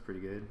Pyromancer. That's pretty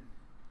good.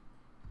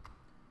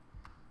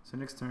 So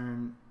next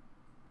turn,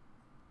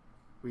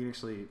 we can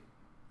actually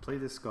play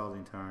this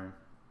Scalding Tarn.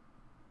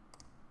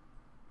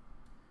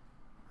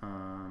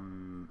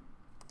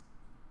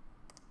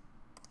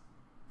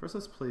 First,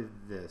 let's play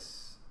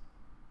this.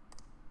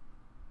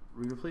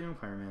 We're gonna play Young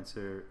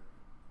Pyromancer,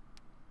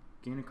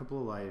 gain a couple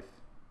of life,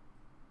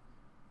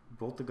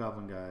 bolt the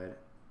Goblin Guide.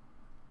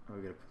 Oh,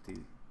 we gotta put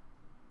these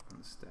on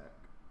the stack.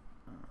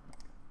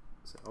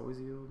 Is it always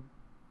yield?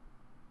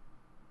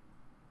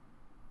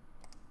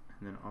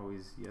 And then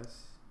always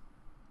yes.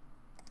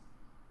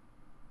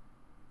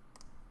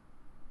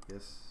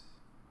 Yes.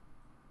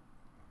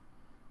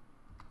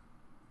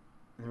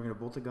 And then we're gonna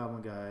bolt the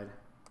Goblin Guide.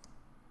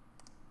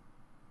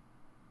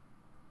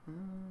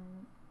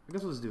 I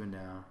guess we'll just do it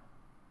now.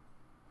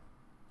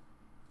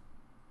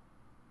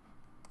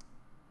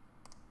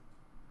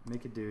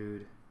 Make a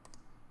dude,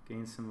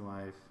 gain some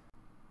life.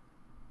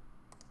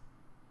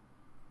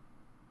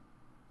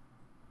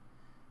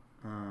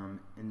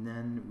 And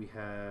then we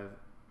have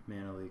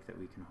Mana Leak that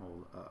we can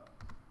hold up.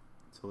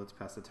 So let's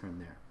pass the turn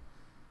there.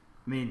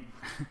 I mean,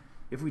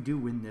 if we do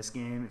win this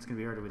game, it's going to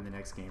be hard to win the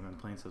next game. I'm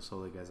playing so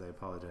slowly, guys. I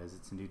apologize.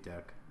 It's a new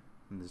deck.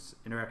 And there's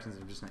interactions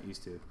I'm just not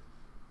used to.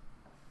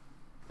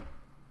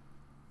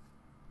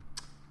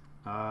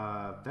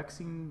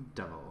 Vexing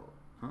Devil.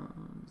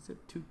 Is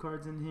it 2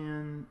 cards in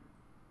hand?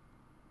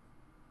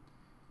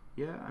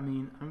 Yeah, I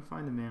mean, I'm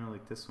fine to mana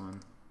like this one.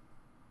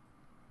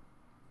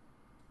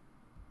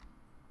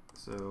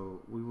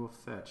 So we will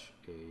fetch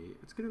a...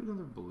 Let's get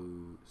another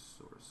blue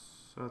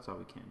source. So that's all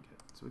we can get.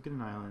 So we get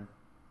an island.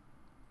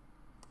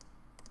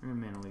 We're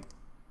going to mana leak.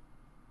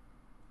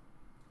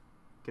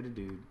 Get a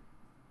dude.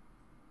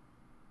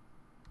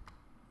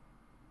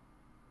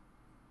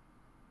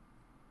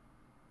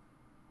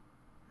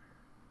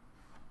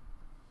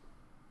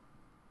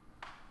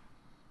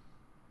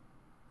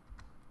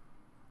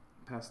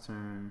 Pass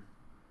turn.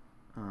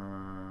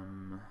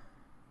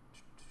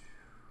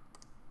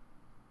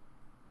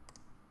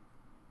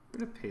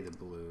 We're gonna pay the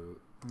blue.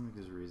 I don't think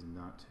there's a reason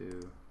not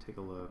to. Take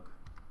a look.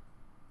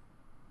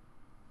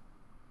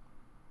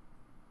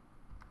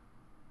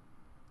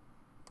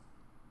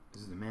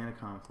 This is the mana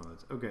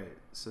confluence. Okay,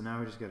 so now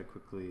we just gotta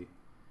quickly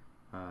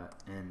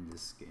end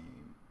this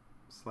game.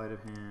 Sleight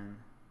of hand.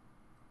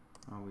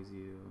 Always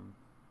yield.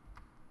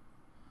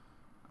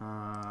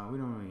 We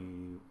don't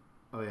really...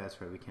 Oh yeah, that's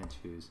right, we can't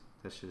choose.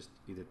 That's just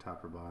either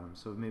top or bottom.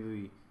 So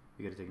maybe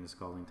we gotta take in the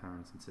Scalding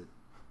Tarn since it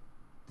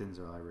thins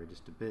our library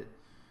just a bit.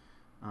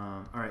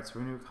 Alright, so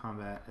we're gonna do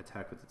combat,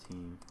 attack with the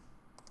team.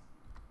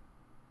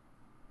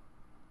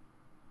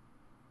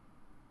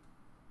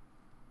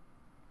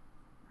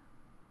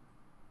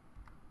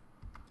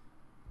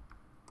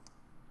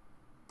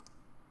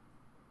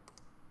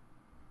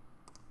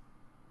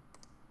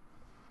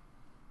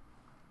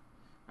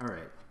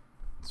 Alright,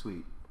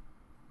 sweet.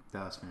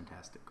 That was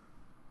fantastic.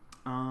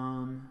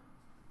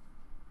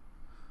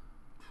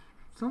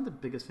 Still not the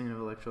biggest fan of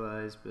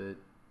Electrolyze, but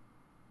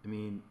I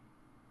mean,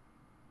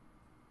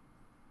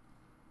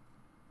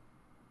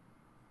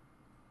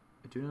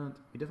 we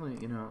definitely,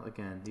 you know,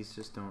 again, these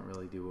just don't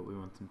really do what we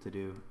want them to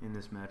do in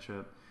this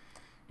matchup.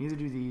 Neither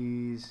do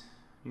these,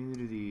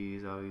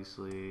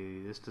 obviously.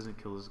 This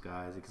doesn't kill those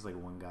guys. It kills like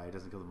one guy. It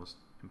doesn't kill the most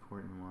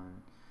important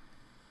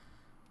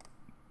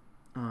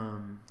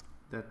one.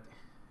 That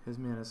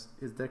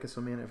his deck is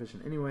so mana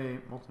efficient anyway.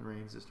 Molten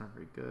Rains just aren't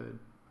very good.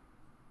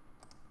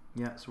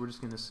 Yeah, so we're just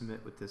gonna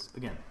submit with this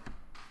again.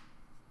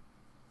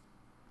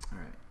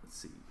 Alright, let's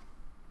see.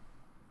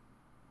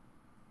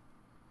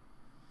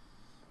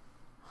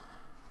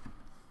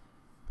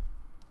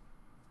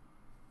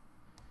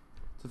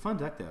 It's a fun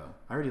deck though.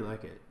 I already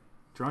like it.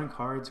 Drawing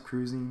cards,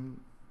 cruising,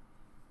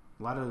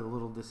 a lot of the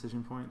little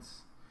decision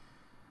points.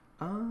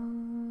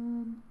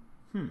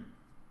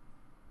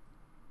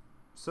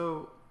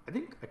 So I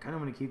think I kind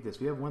of want to keep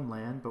this. We have one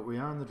land, but we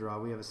are on the draw.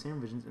 We have a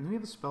Serum Visions, and then we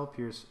have a Spell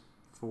Pierce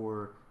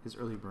for his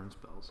early burn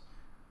spells.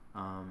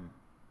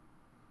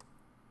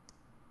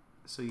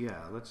 So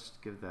yeah, let's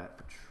give that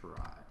a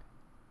try.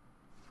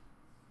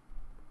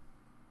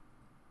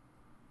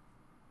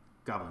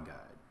 Goblin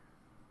Guide,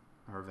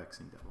 our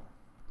Vexing Devil.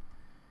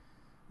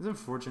 It's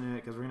unfortunate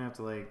because we're gonna have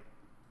to like.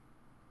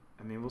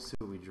 I mean, we'll see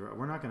what we draw.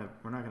 We're not gonna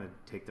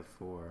take the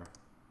 4.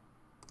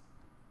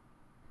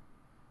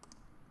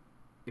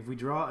 If we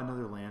draw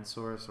another land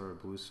source or a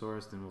blue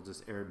source, then we'll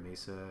just Arid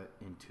Mesa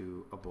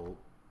into a bolt,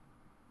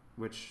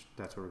 which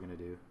that's what we're gonna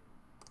do,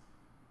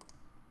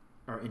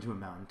 or into a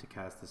mountain to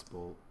cast this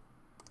bolt.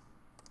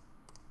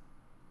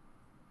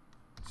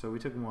 So we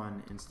took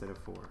 1 instead of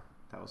 4.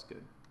 That was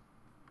good.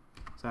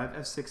 So I have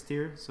F6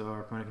 tier, so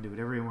our opponent can do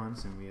whatever he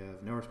wants, and we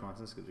have no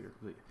responses because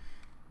we're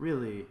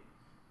really,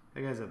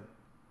 that guy's a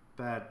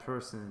bad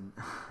person.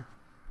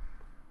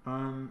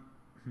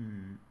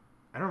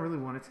 I don't really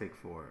want to take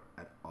 4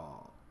 at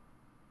all.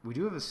 we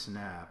do have a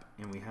snap,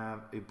 and we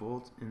have a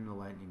bolt in the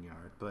lightning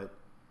yard, but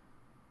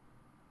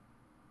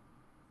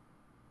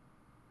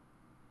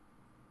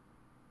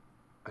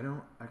I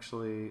don't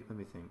actually, let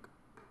me think.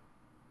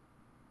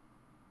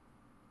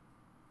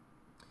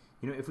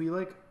 You know, if we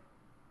had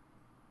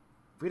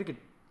a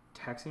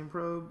Gitaxian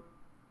Probe,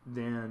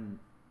 then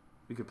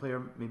we could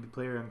maybe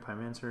play our Young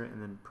Pyromancer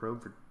and then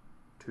probe for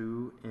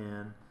 2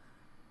 and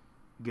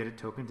get a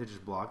token to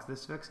just block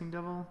this Vexing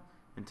Devil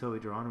until we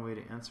draw on a way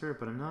to answer it,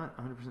 but I'm not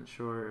 100%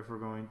 sure if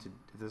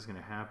this is going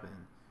to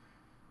happen,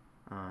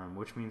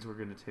 which means we're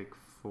going to take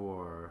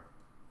 4.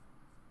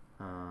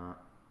 I'm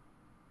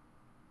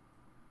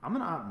going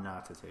to opt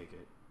not to take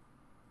it.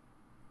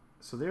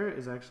 So there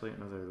is actually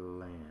another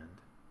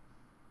land.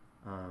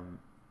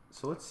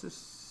 So let's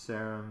just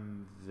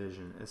Serum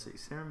Vision. Let's see,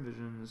 Serum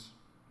Visions.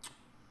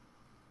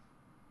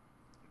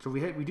 So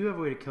we do have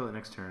a way to kill it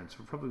next turn,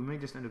 so we may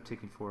just end up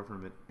taking 4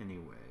 from it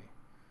anyway.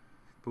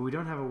 But we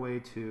don't have a way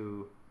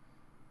to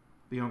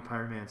the Young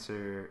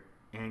Pyromancer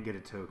and get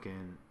a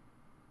token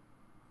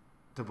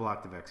to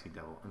block the Vexing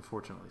Devil,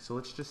 unfortunately. So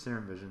let's just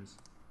Serum Visions.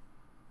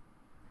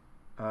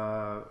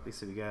 Let's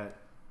see, we got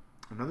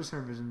another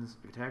Serum Visions,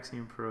 a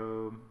Gitaxian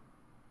Probe.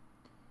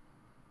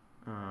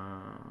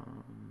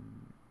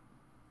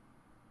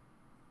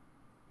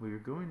 We're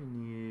going to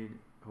need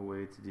a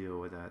way to deal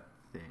with that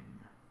thing.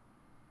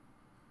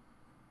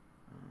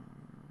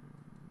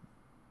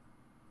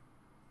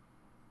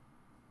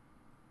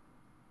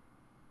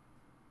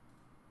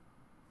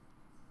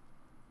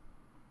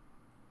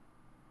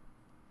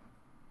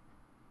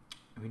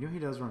 We know he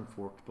does run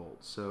Forked Bolt,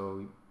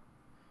 so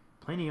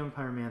playing a Young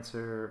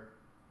Pyromancer,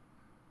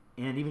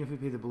 and even if we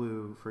pay the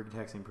blue for a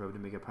Gitaxian Probe to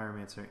make a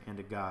Pyromancer and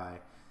a guy,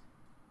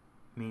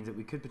 means that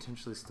we could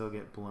potentially still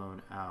get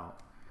blown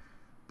out.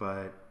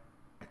 But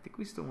I think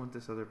we still want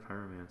this other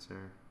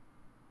Pyromancer.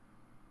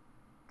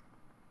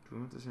 Do we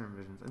want the Serum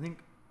Visions? I think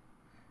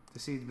to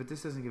see, but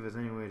this doesn't give us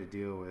any way to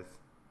deal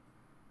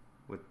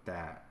with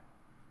that.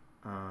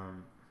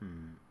 Kind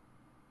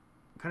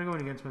of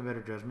going against my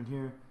better judgment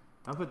here.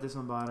 I'll put this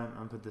on bottom.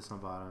 I'll put this on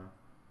bottom.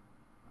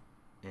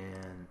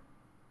 And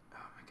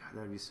oh my god,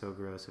 that would be so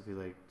gross if we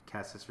like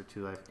cast this for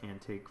 2 life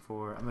and take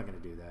 4. I'm not gonna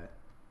do that.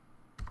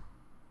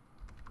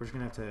 We're just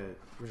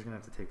gonna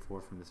have to take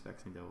 4 from this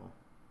Vexing Devil.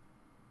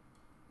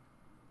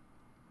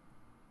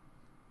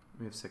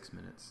 We have 6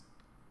 minutes.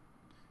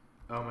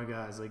 Oh my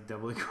god, it's like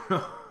doubly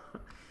gross.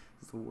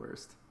 It's the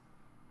worst.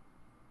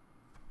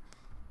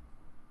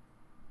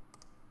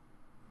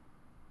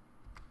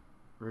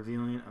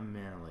 Revealing a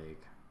mana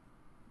lake.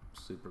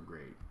 Super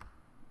great.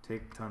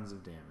 Take tons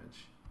of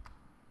damage.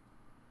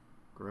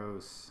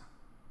 Gross.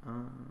 I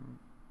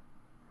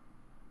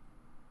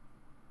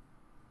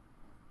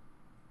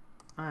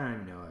don't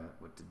even know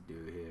what to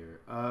do here.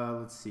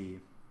 Let's see.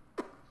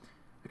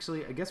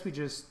 Actually, I guess we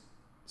just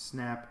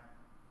snap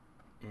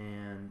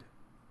and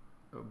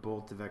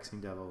bolt the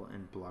Vexing Devil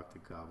and block the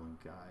Goblin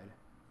Guide.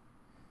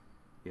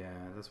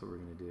 Yeah, that's what we're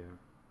going to do.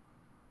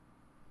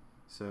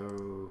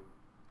 So,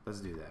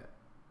 let's do that.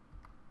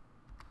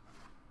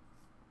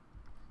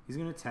 He's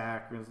going to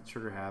attack, we're going to let the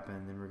trigger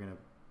happen, then we're going to,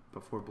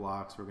 before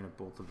blocks, we're going to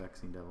bolt the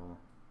Vexing Devil,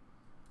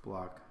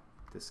 block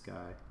this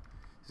guy.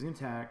 So he's going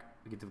to attack,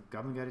 we get the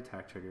Goblin Guide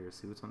attack trigger,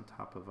 see what's on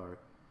top of our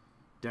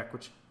deck,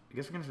 which I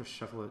guess we're going to just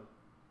shuffle it.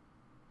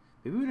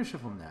 Maybe we're going to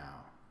shuffle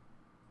now.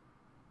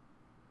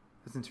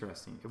 That's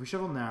interesting. If we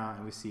shuffle now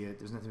and we see it,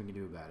 there's nothing we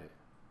can do about it.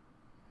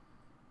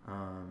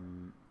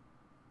 I'm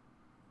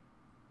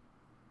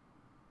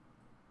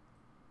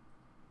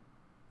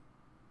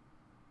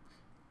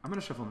going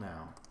to shuffle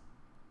now.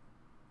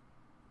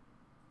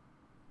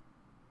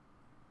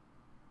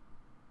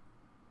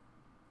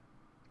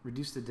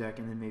 Reduce the deck,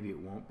 and then maybe it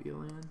won't be a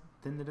land.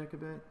 Thin the deck a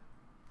bit.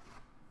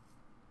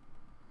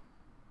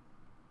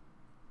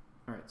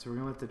 Alright, so we're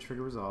going to let the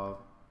trigger resolve.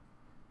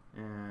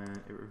 And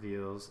it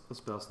reveals a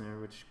Spell Snare,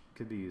 which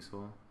could be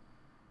useful.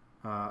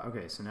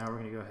 Okay, so now we're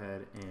going to go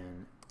ahead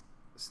and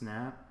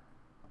snap.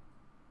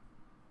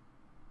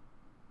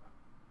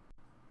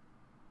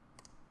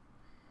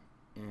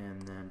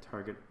 And then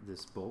target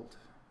this bolt.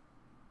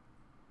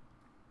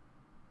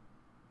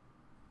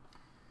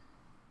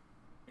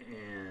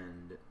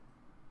 And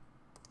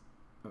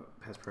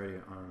pass priority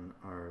on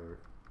our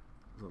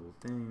little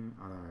thing,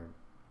 on our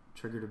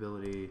triggered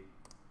ability.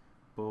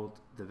 Bolt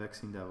the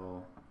Vexing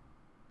Devil.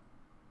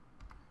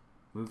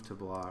 Move to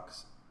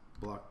blocks.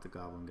 Block the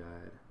Goblin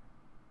Guide.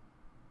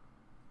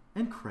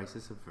 And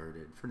Crisis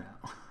Averted for now.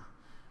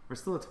 We're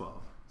still at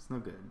 12. It's no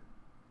good.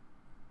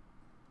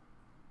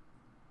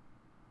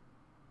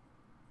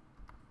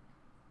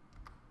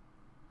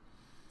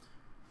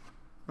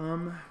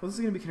 Well, this is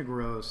gonna be kind of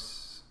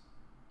gross,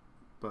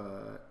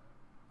 but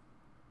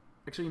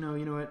actually, you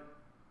know what?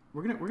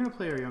 We're gonna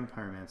play our Young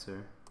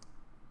Pyromancer,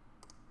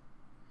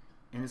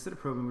 and instead of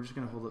probing, we're just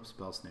gonna hold up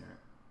Spell Snare.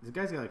 The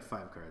guy's got like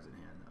 5 cards in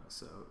hand though,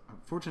 so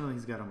unfortunately,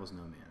 he's got almost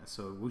no mana.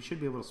 So we should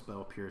be able to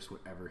spell pierce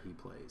whatever he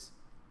plays.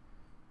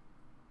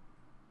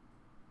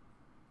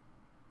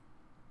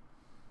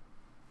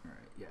 All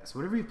right, yeah. So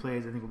whatever he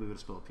plays, I think we'll be able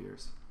to spell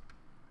pierce.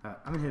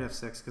 I'm going to hit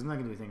F6 because I'm not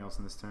going to do anything else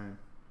in this turn.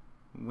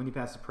 When he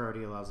passes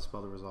priority, allows the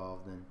spell to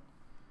resolve, then...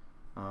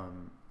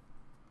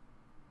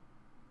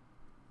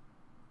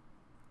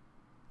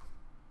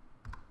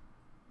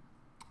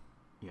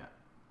 yeah,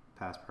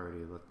 pass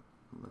priority,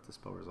 let the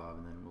spell resolve,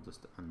 and then we'll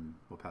just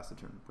we'll pass the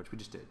turn, which we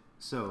just did.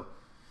 So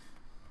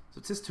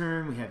it's his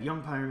turn. We have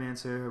Young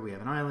Pyromancer, we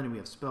have an island, and we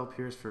have Spell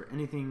Pierce for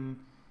anything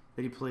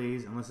that he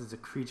plays, unless it's a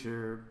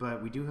creature.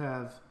 But we do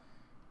have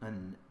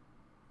an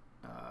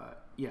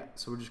yeah.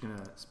 So we're just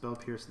gonna Spell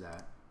Pierce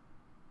that,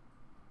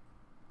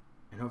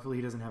 and hopefully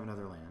he doesn't have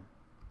another land.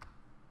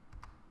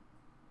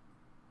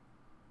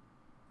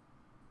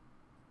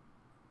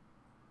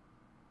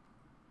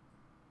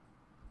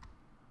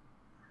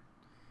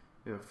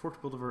 We have a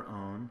Forked Bolt of our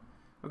own.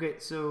 Okay,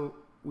 so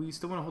we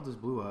still want to hold this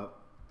blue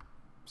up,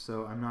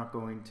 so I'm not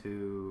going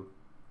to...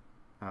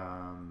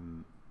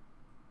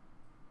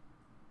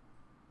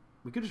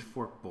 we could just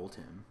Fork Bolt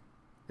him.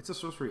 It's a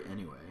sorcery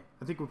anyway.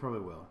 I think we probably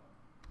will.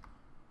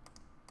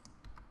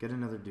 Get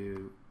another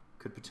dude.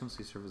 Could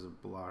potentially serve as a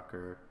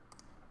blocker.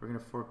 We're going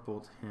to Fork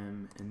Bolt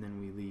him, and then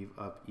we leave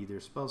up either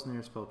Spell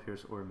Snare, Spell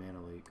Pierce, or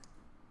Mana Leak.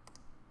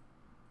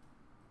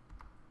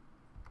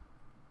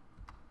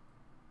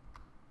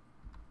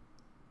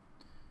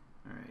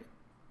 Alright.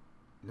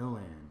 No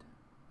land.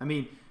 I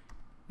mean,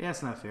 yeah,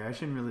 it's not fair. I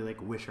shouldn't really,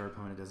 like, wish our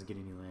opponent doesn't get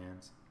any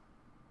lands.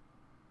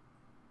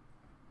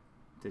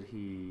 Did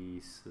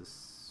he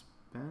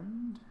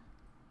suspend?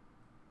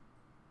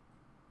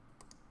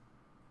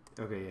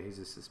 Okay, yeah, he's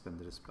just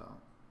suspended a spell.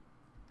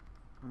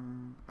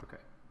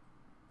 Okay.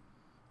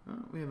 Well,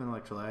 we have an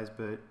Electrolyze,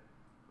 but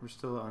we're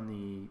still on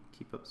the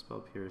keep up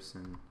Spell Pierce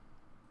and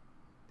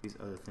these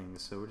other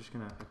things, so we're just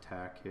going to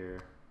attack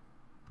here.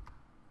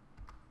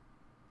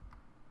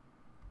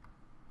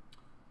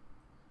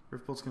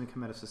 Riftbolt's going to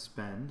come out of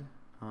suspend.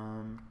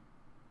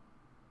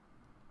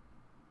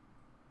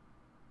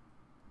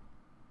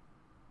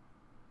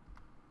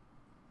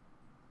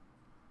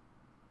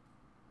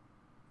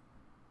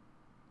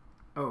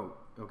 Oh,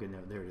 okay, no,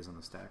 there it is on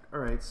the stack.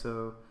 Alright,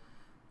 so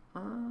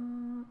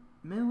Mana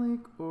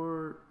Leak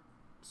or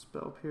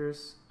Spell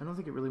Pierce, I don't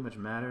think it really much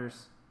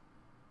matters.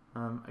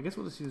 I guess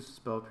we'll just use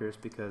Spell Pierce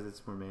because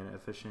it's more mana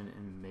efficient,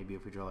 and maybe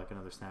if we draw like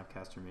another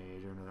Snapcaster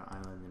Mage or another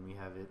island, then we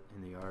have it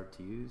in the yard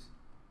to use.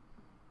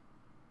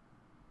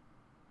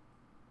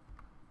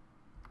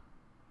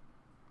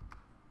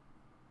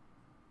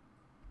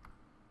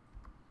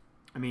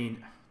 I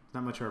mean,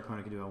 not much our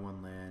opponent can do on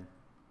one land.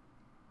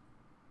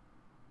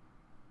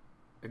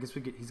 I guess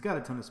we could, he's got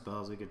a ton of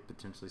spells, we could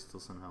potentially still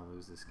somehow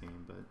lose this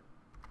game, but...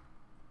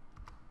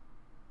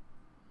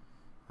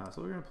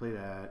 so we're going to play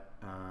that.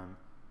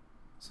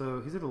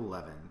 So he's at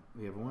 11.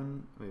 We have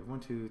 1,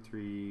 2,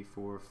 3,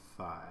 4,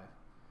 5.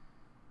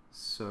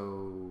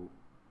 So...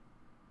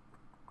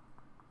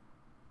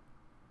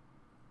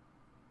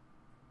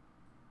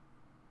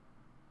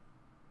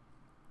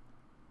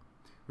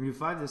 we're going to do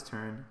 5 this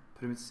turn,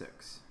 put him at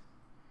 6.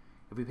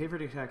 If we pay for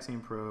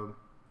Gitaxian Probe,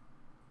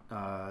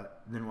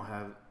 then we'll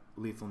have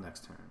lethal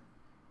next turn.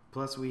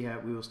 Plus we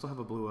will still have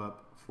a blue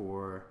up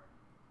for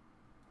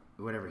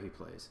whatever he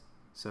plays.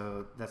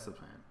 So that's the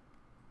plan.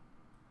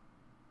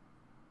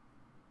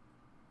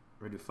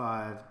 We're going to do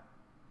 5,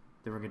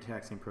 then we're going to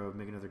Gitaxian Probe,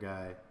 make another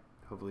guy,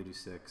 hopefully do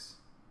 6.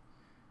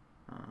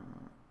 So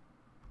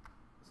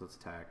let's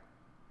attack.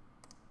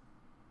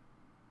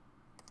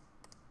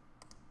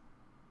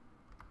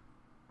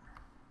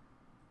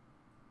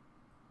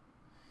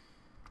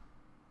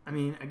 I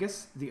mean, I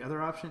guess the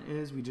other option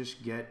is we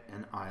just get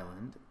an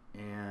island,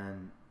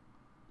 and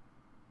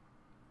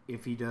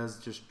if he does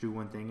just do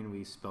one thing and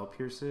we Spell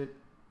Pierce it,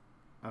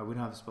 we don't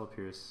have a Spell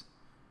Pierce.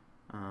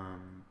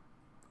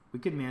 We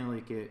could Mana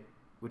Leak it,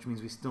 which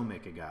means we still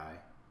make a guy.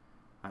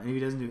 And if he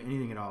doesn't do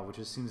anything at all, which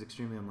just seems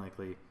extremely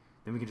unlikely,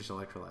 then we can just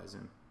Electrolyze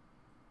him.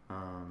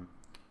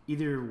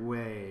 Either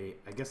way,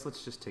 I guess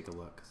let's just take a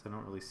look, because I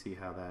don't really see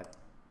how that...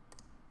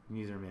 we can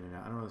use our mana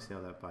now. I don't really see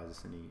how that buys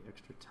us any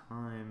extra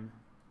time.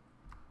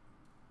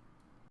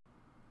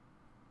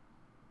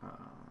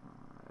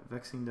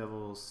 Vexing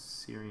Devil,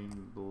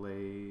 Searing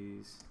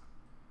Blaze.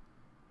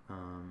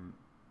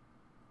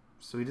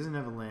 So he doesn't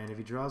have a land. If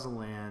he draws a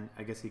land,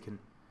 I guess he can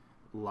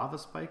Lava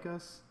Spike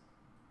us.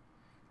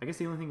 I guess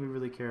the only thing we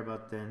really care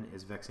about then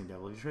is Vexing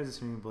Devil. If he tries a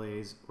Searing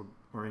Blaze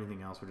or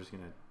anything else, we're just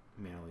going to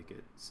Mana Leak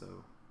it. So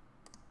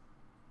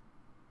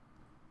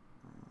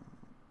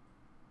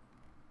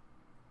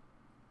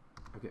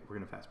okay, we're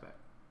going to pass back.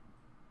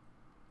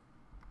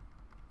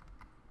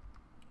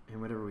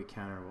 And whatever we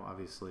counter will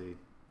obviously...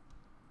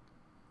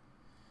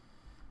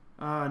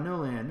 no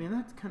land. Man,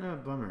 that's kind of a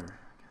bummer.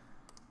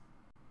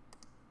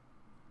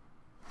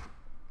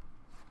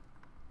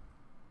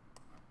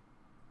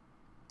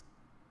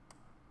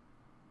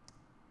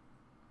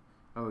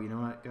 Oh, you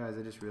know what, guys?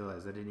 I just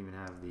realized I didn't even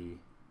have the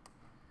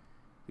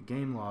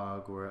game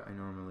log where I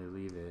normally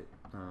leave it.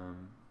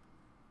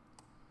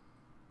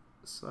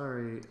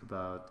 Sorry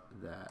about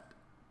that.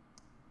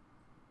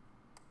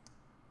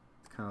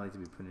 It's kind of like to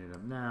be putting it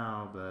up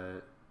now,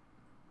 but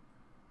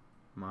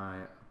my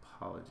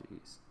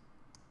apologies.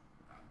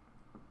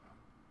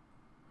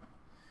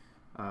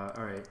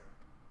 Alright.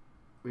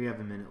 We have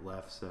a minute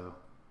left, so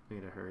we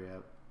gotta hurry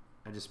up.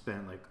 I just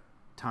spent like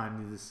time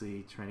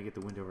needlessly trying to get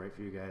the window right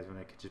for you guys when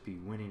I could just be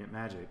winning at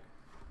Magic.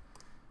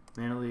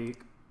 Mana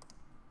Leak.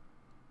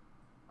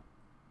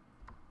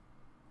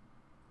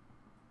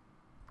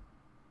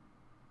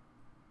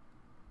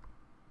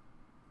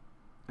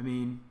 I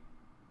mean,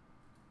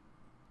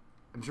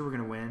 I'm sure we're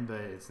gonna win,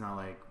 but it's not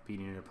like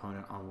beating an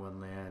opponent on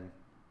one land.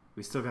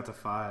 We still got to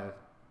 5.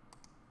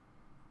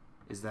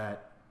 Is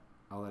that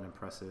all that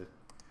impressive?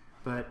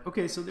 But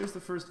okay, so there's the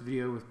first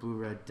video with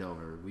Blue-Red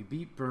Delver. We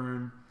beat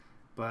Burn,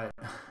 but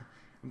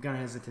I'm kind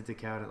of hesitant to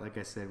count it. Like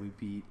I said, we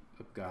beat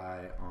a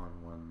guy on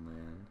one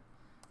land.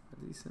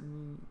 Did he send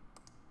me?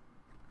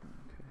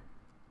 Okay.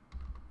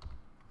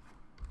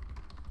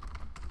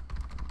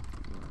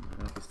 I don't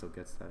know if he still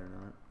gets that or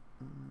not.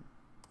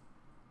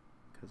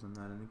 Because I'm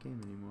not in the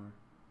game anymore.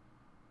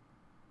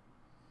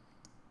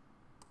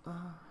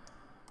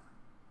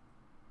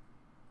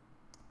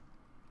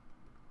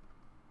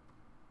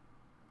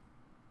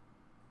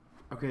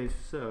 Okay,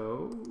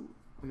 so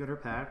we got our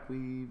pack. We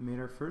made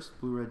our first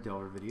Blue-Red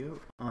Delver video.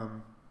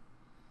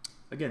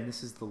 Again,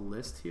 this is the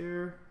list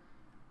here.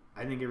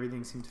 I think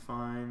everything seemed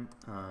fine.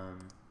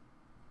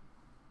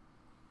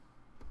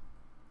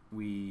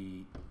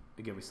 We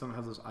still don't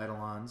have those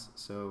Eidolons,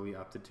 so we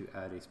opted to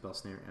add a Spell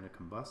Snare and a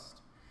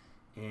Combust.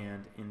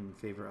 And in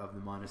favor of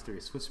the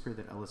Monastery's Whisper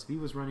that LSV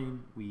was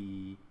running,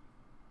 we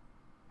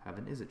have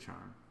an Izzet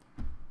Charm.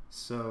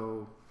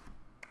 So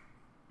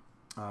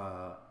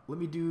let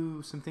me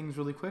do some things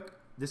really quick.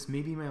 This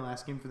may be my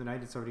last game for the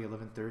night. It's already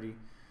 11:30,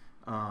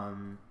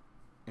 and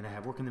I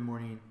have work in the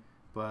morning.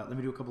 But let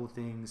me do a couple of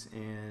things,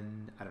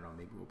 and I don't know,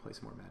 maybe we'll play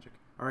some more Magic.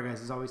 All right,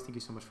 guys, as always, thank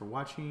you so much for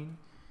watching.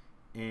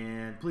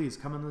 And please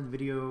comment on the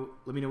video.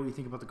 Let me know what you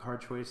think about the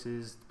card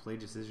choices, the play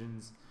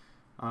decisions.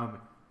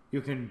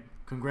 You can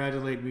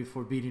congratulate me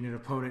for beating an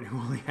opponent who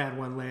only had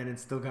one land and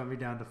still got me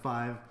down to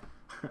 5.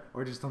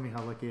 Or just tell me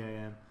how lucky I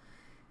am.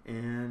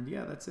 And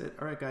yeah, that's it.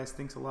 All right, guys,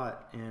 thanks a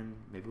lot. And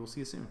maybe we'll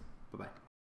see you soon. Bye-bye.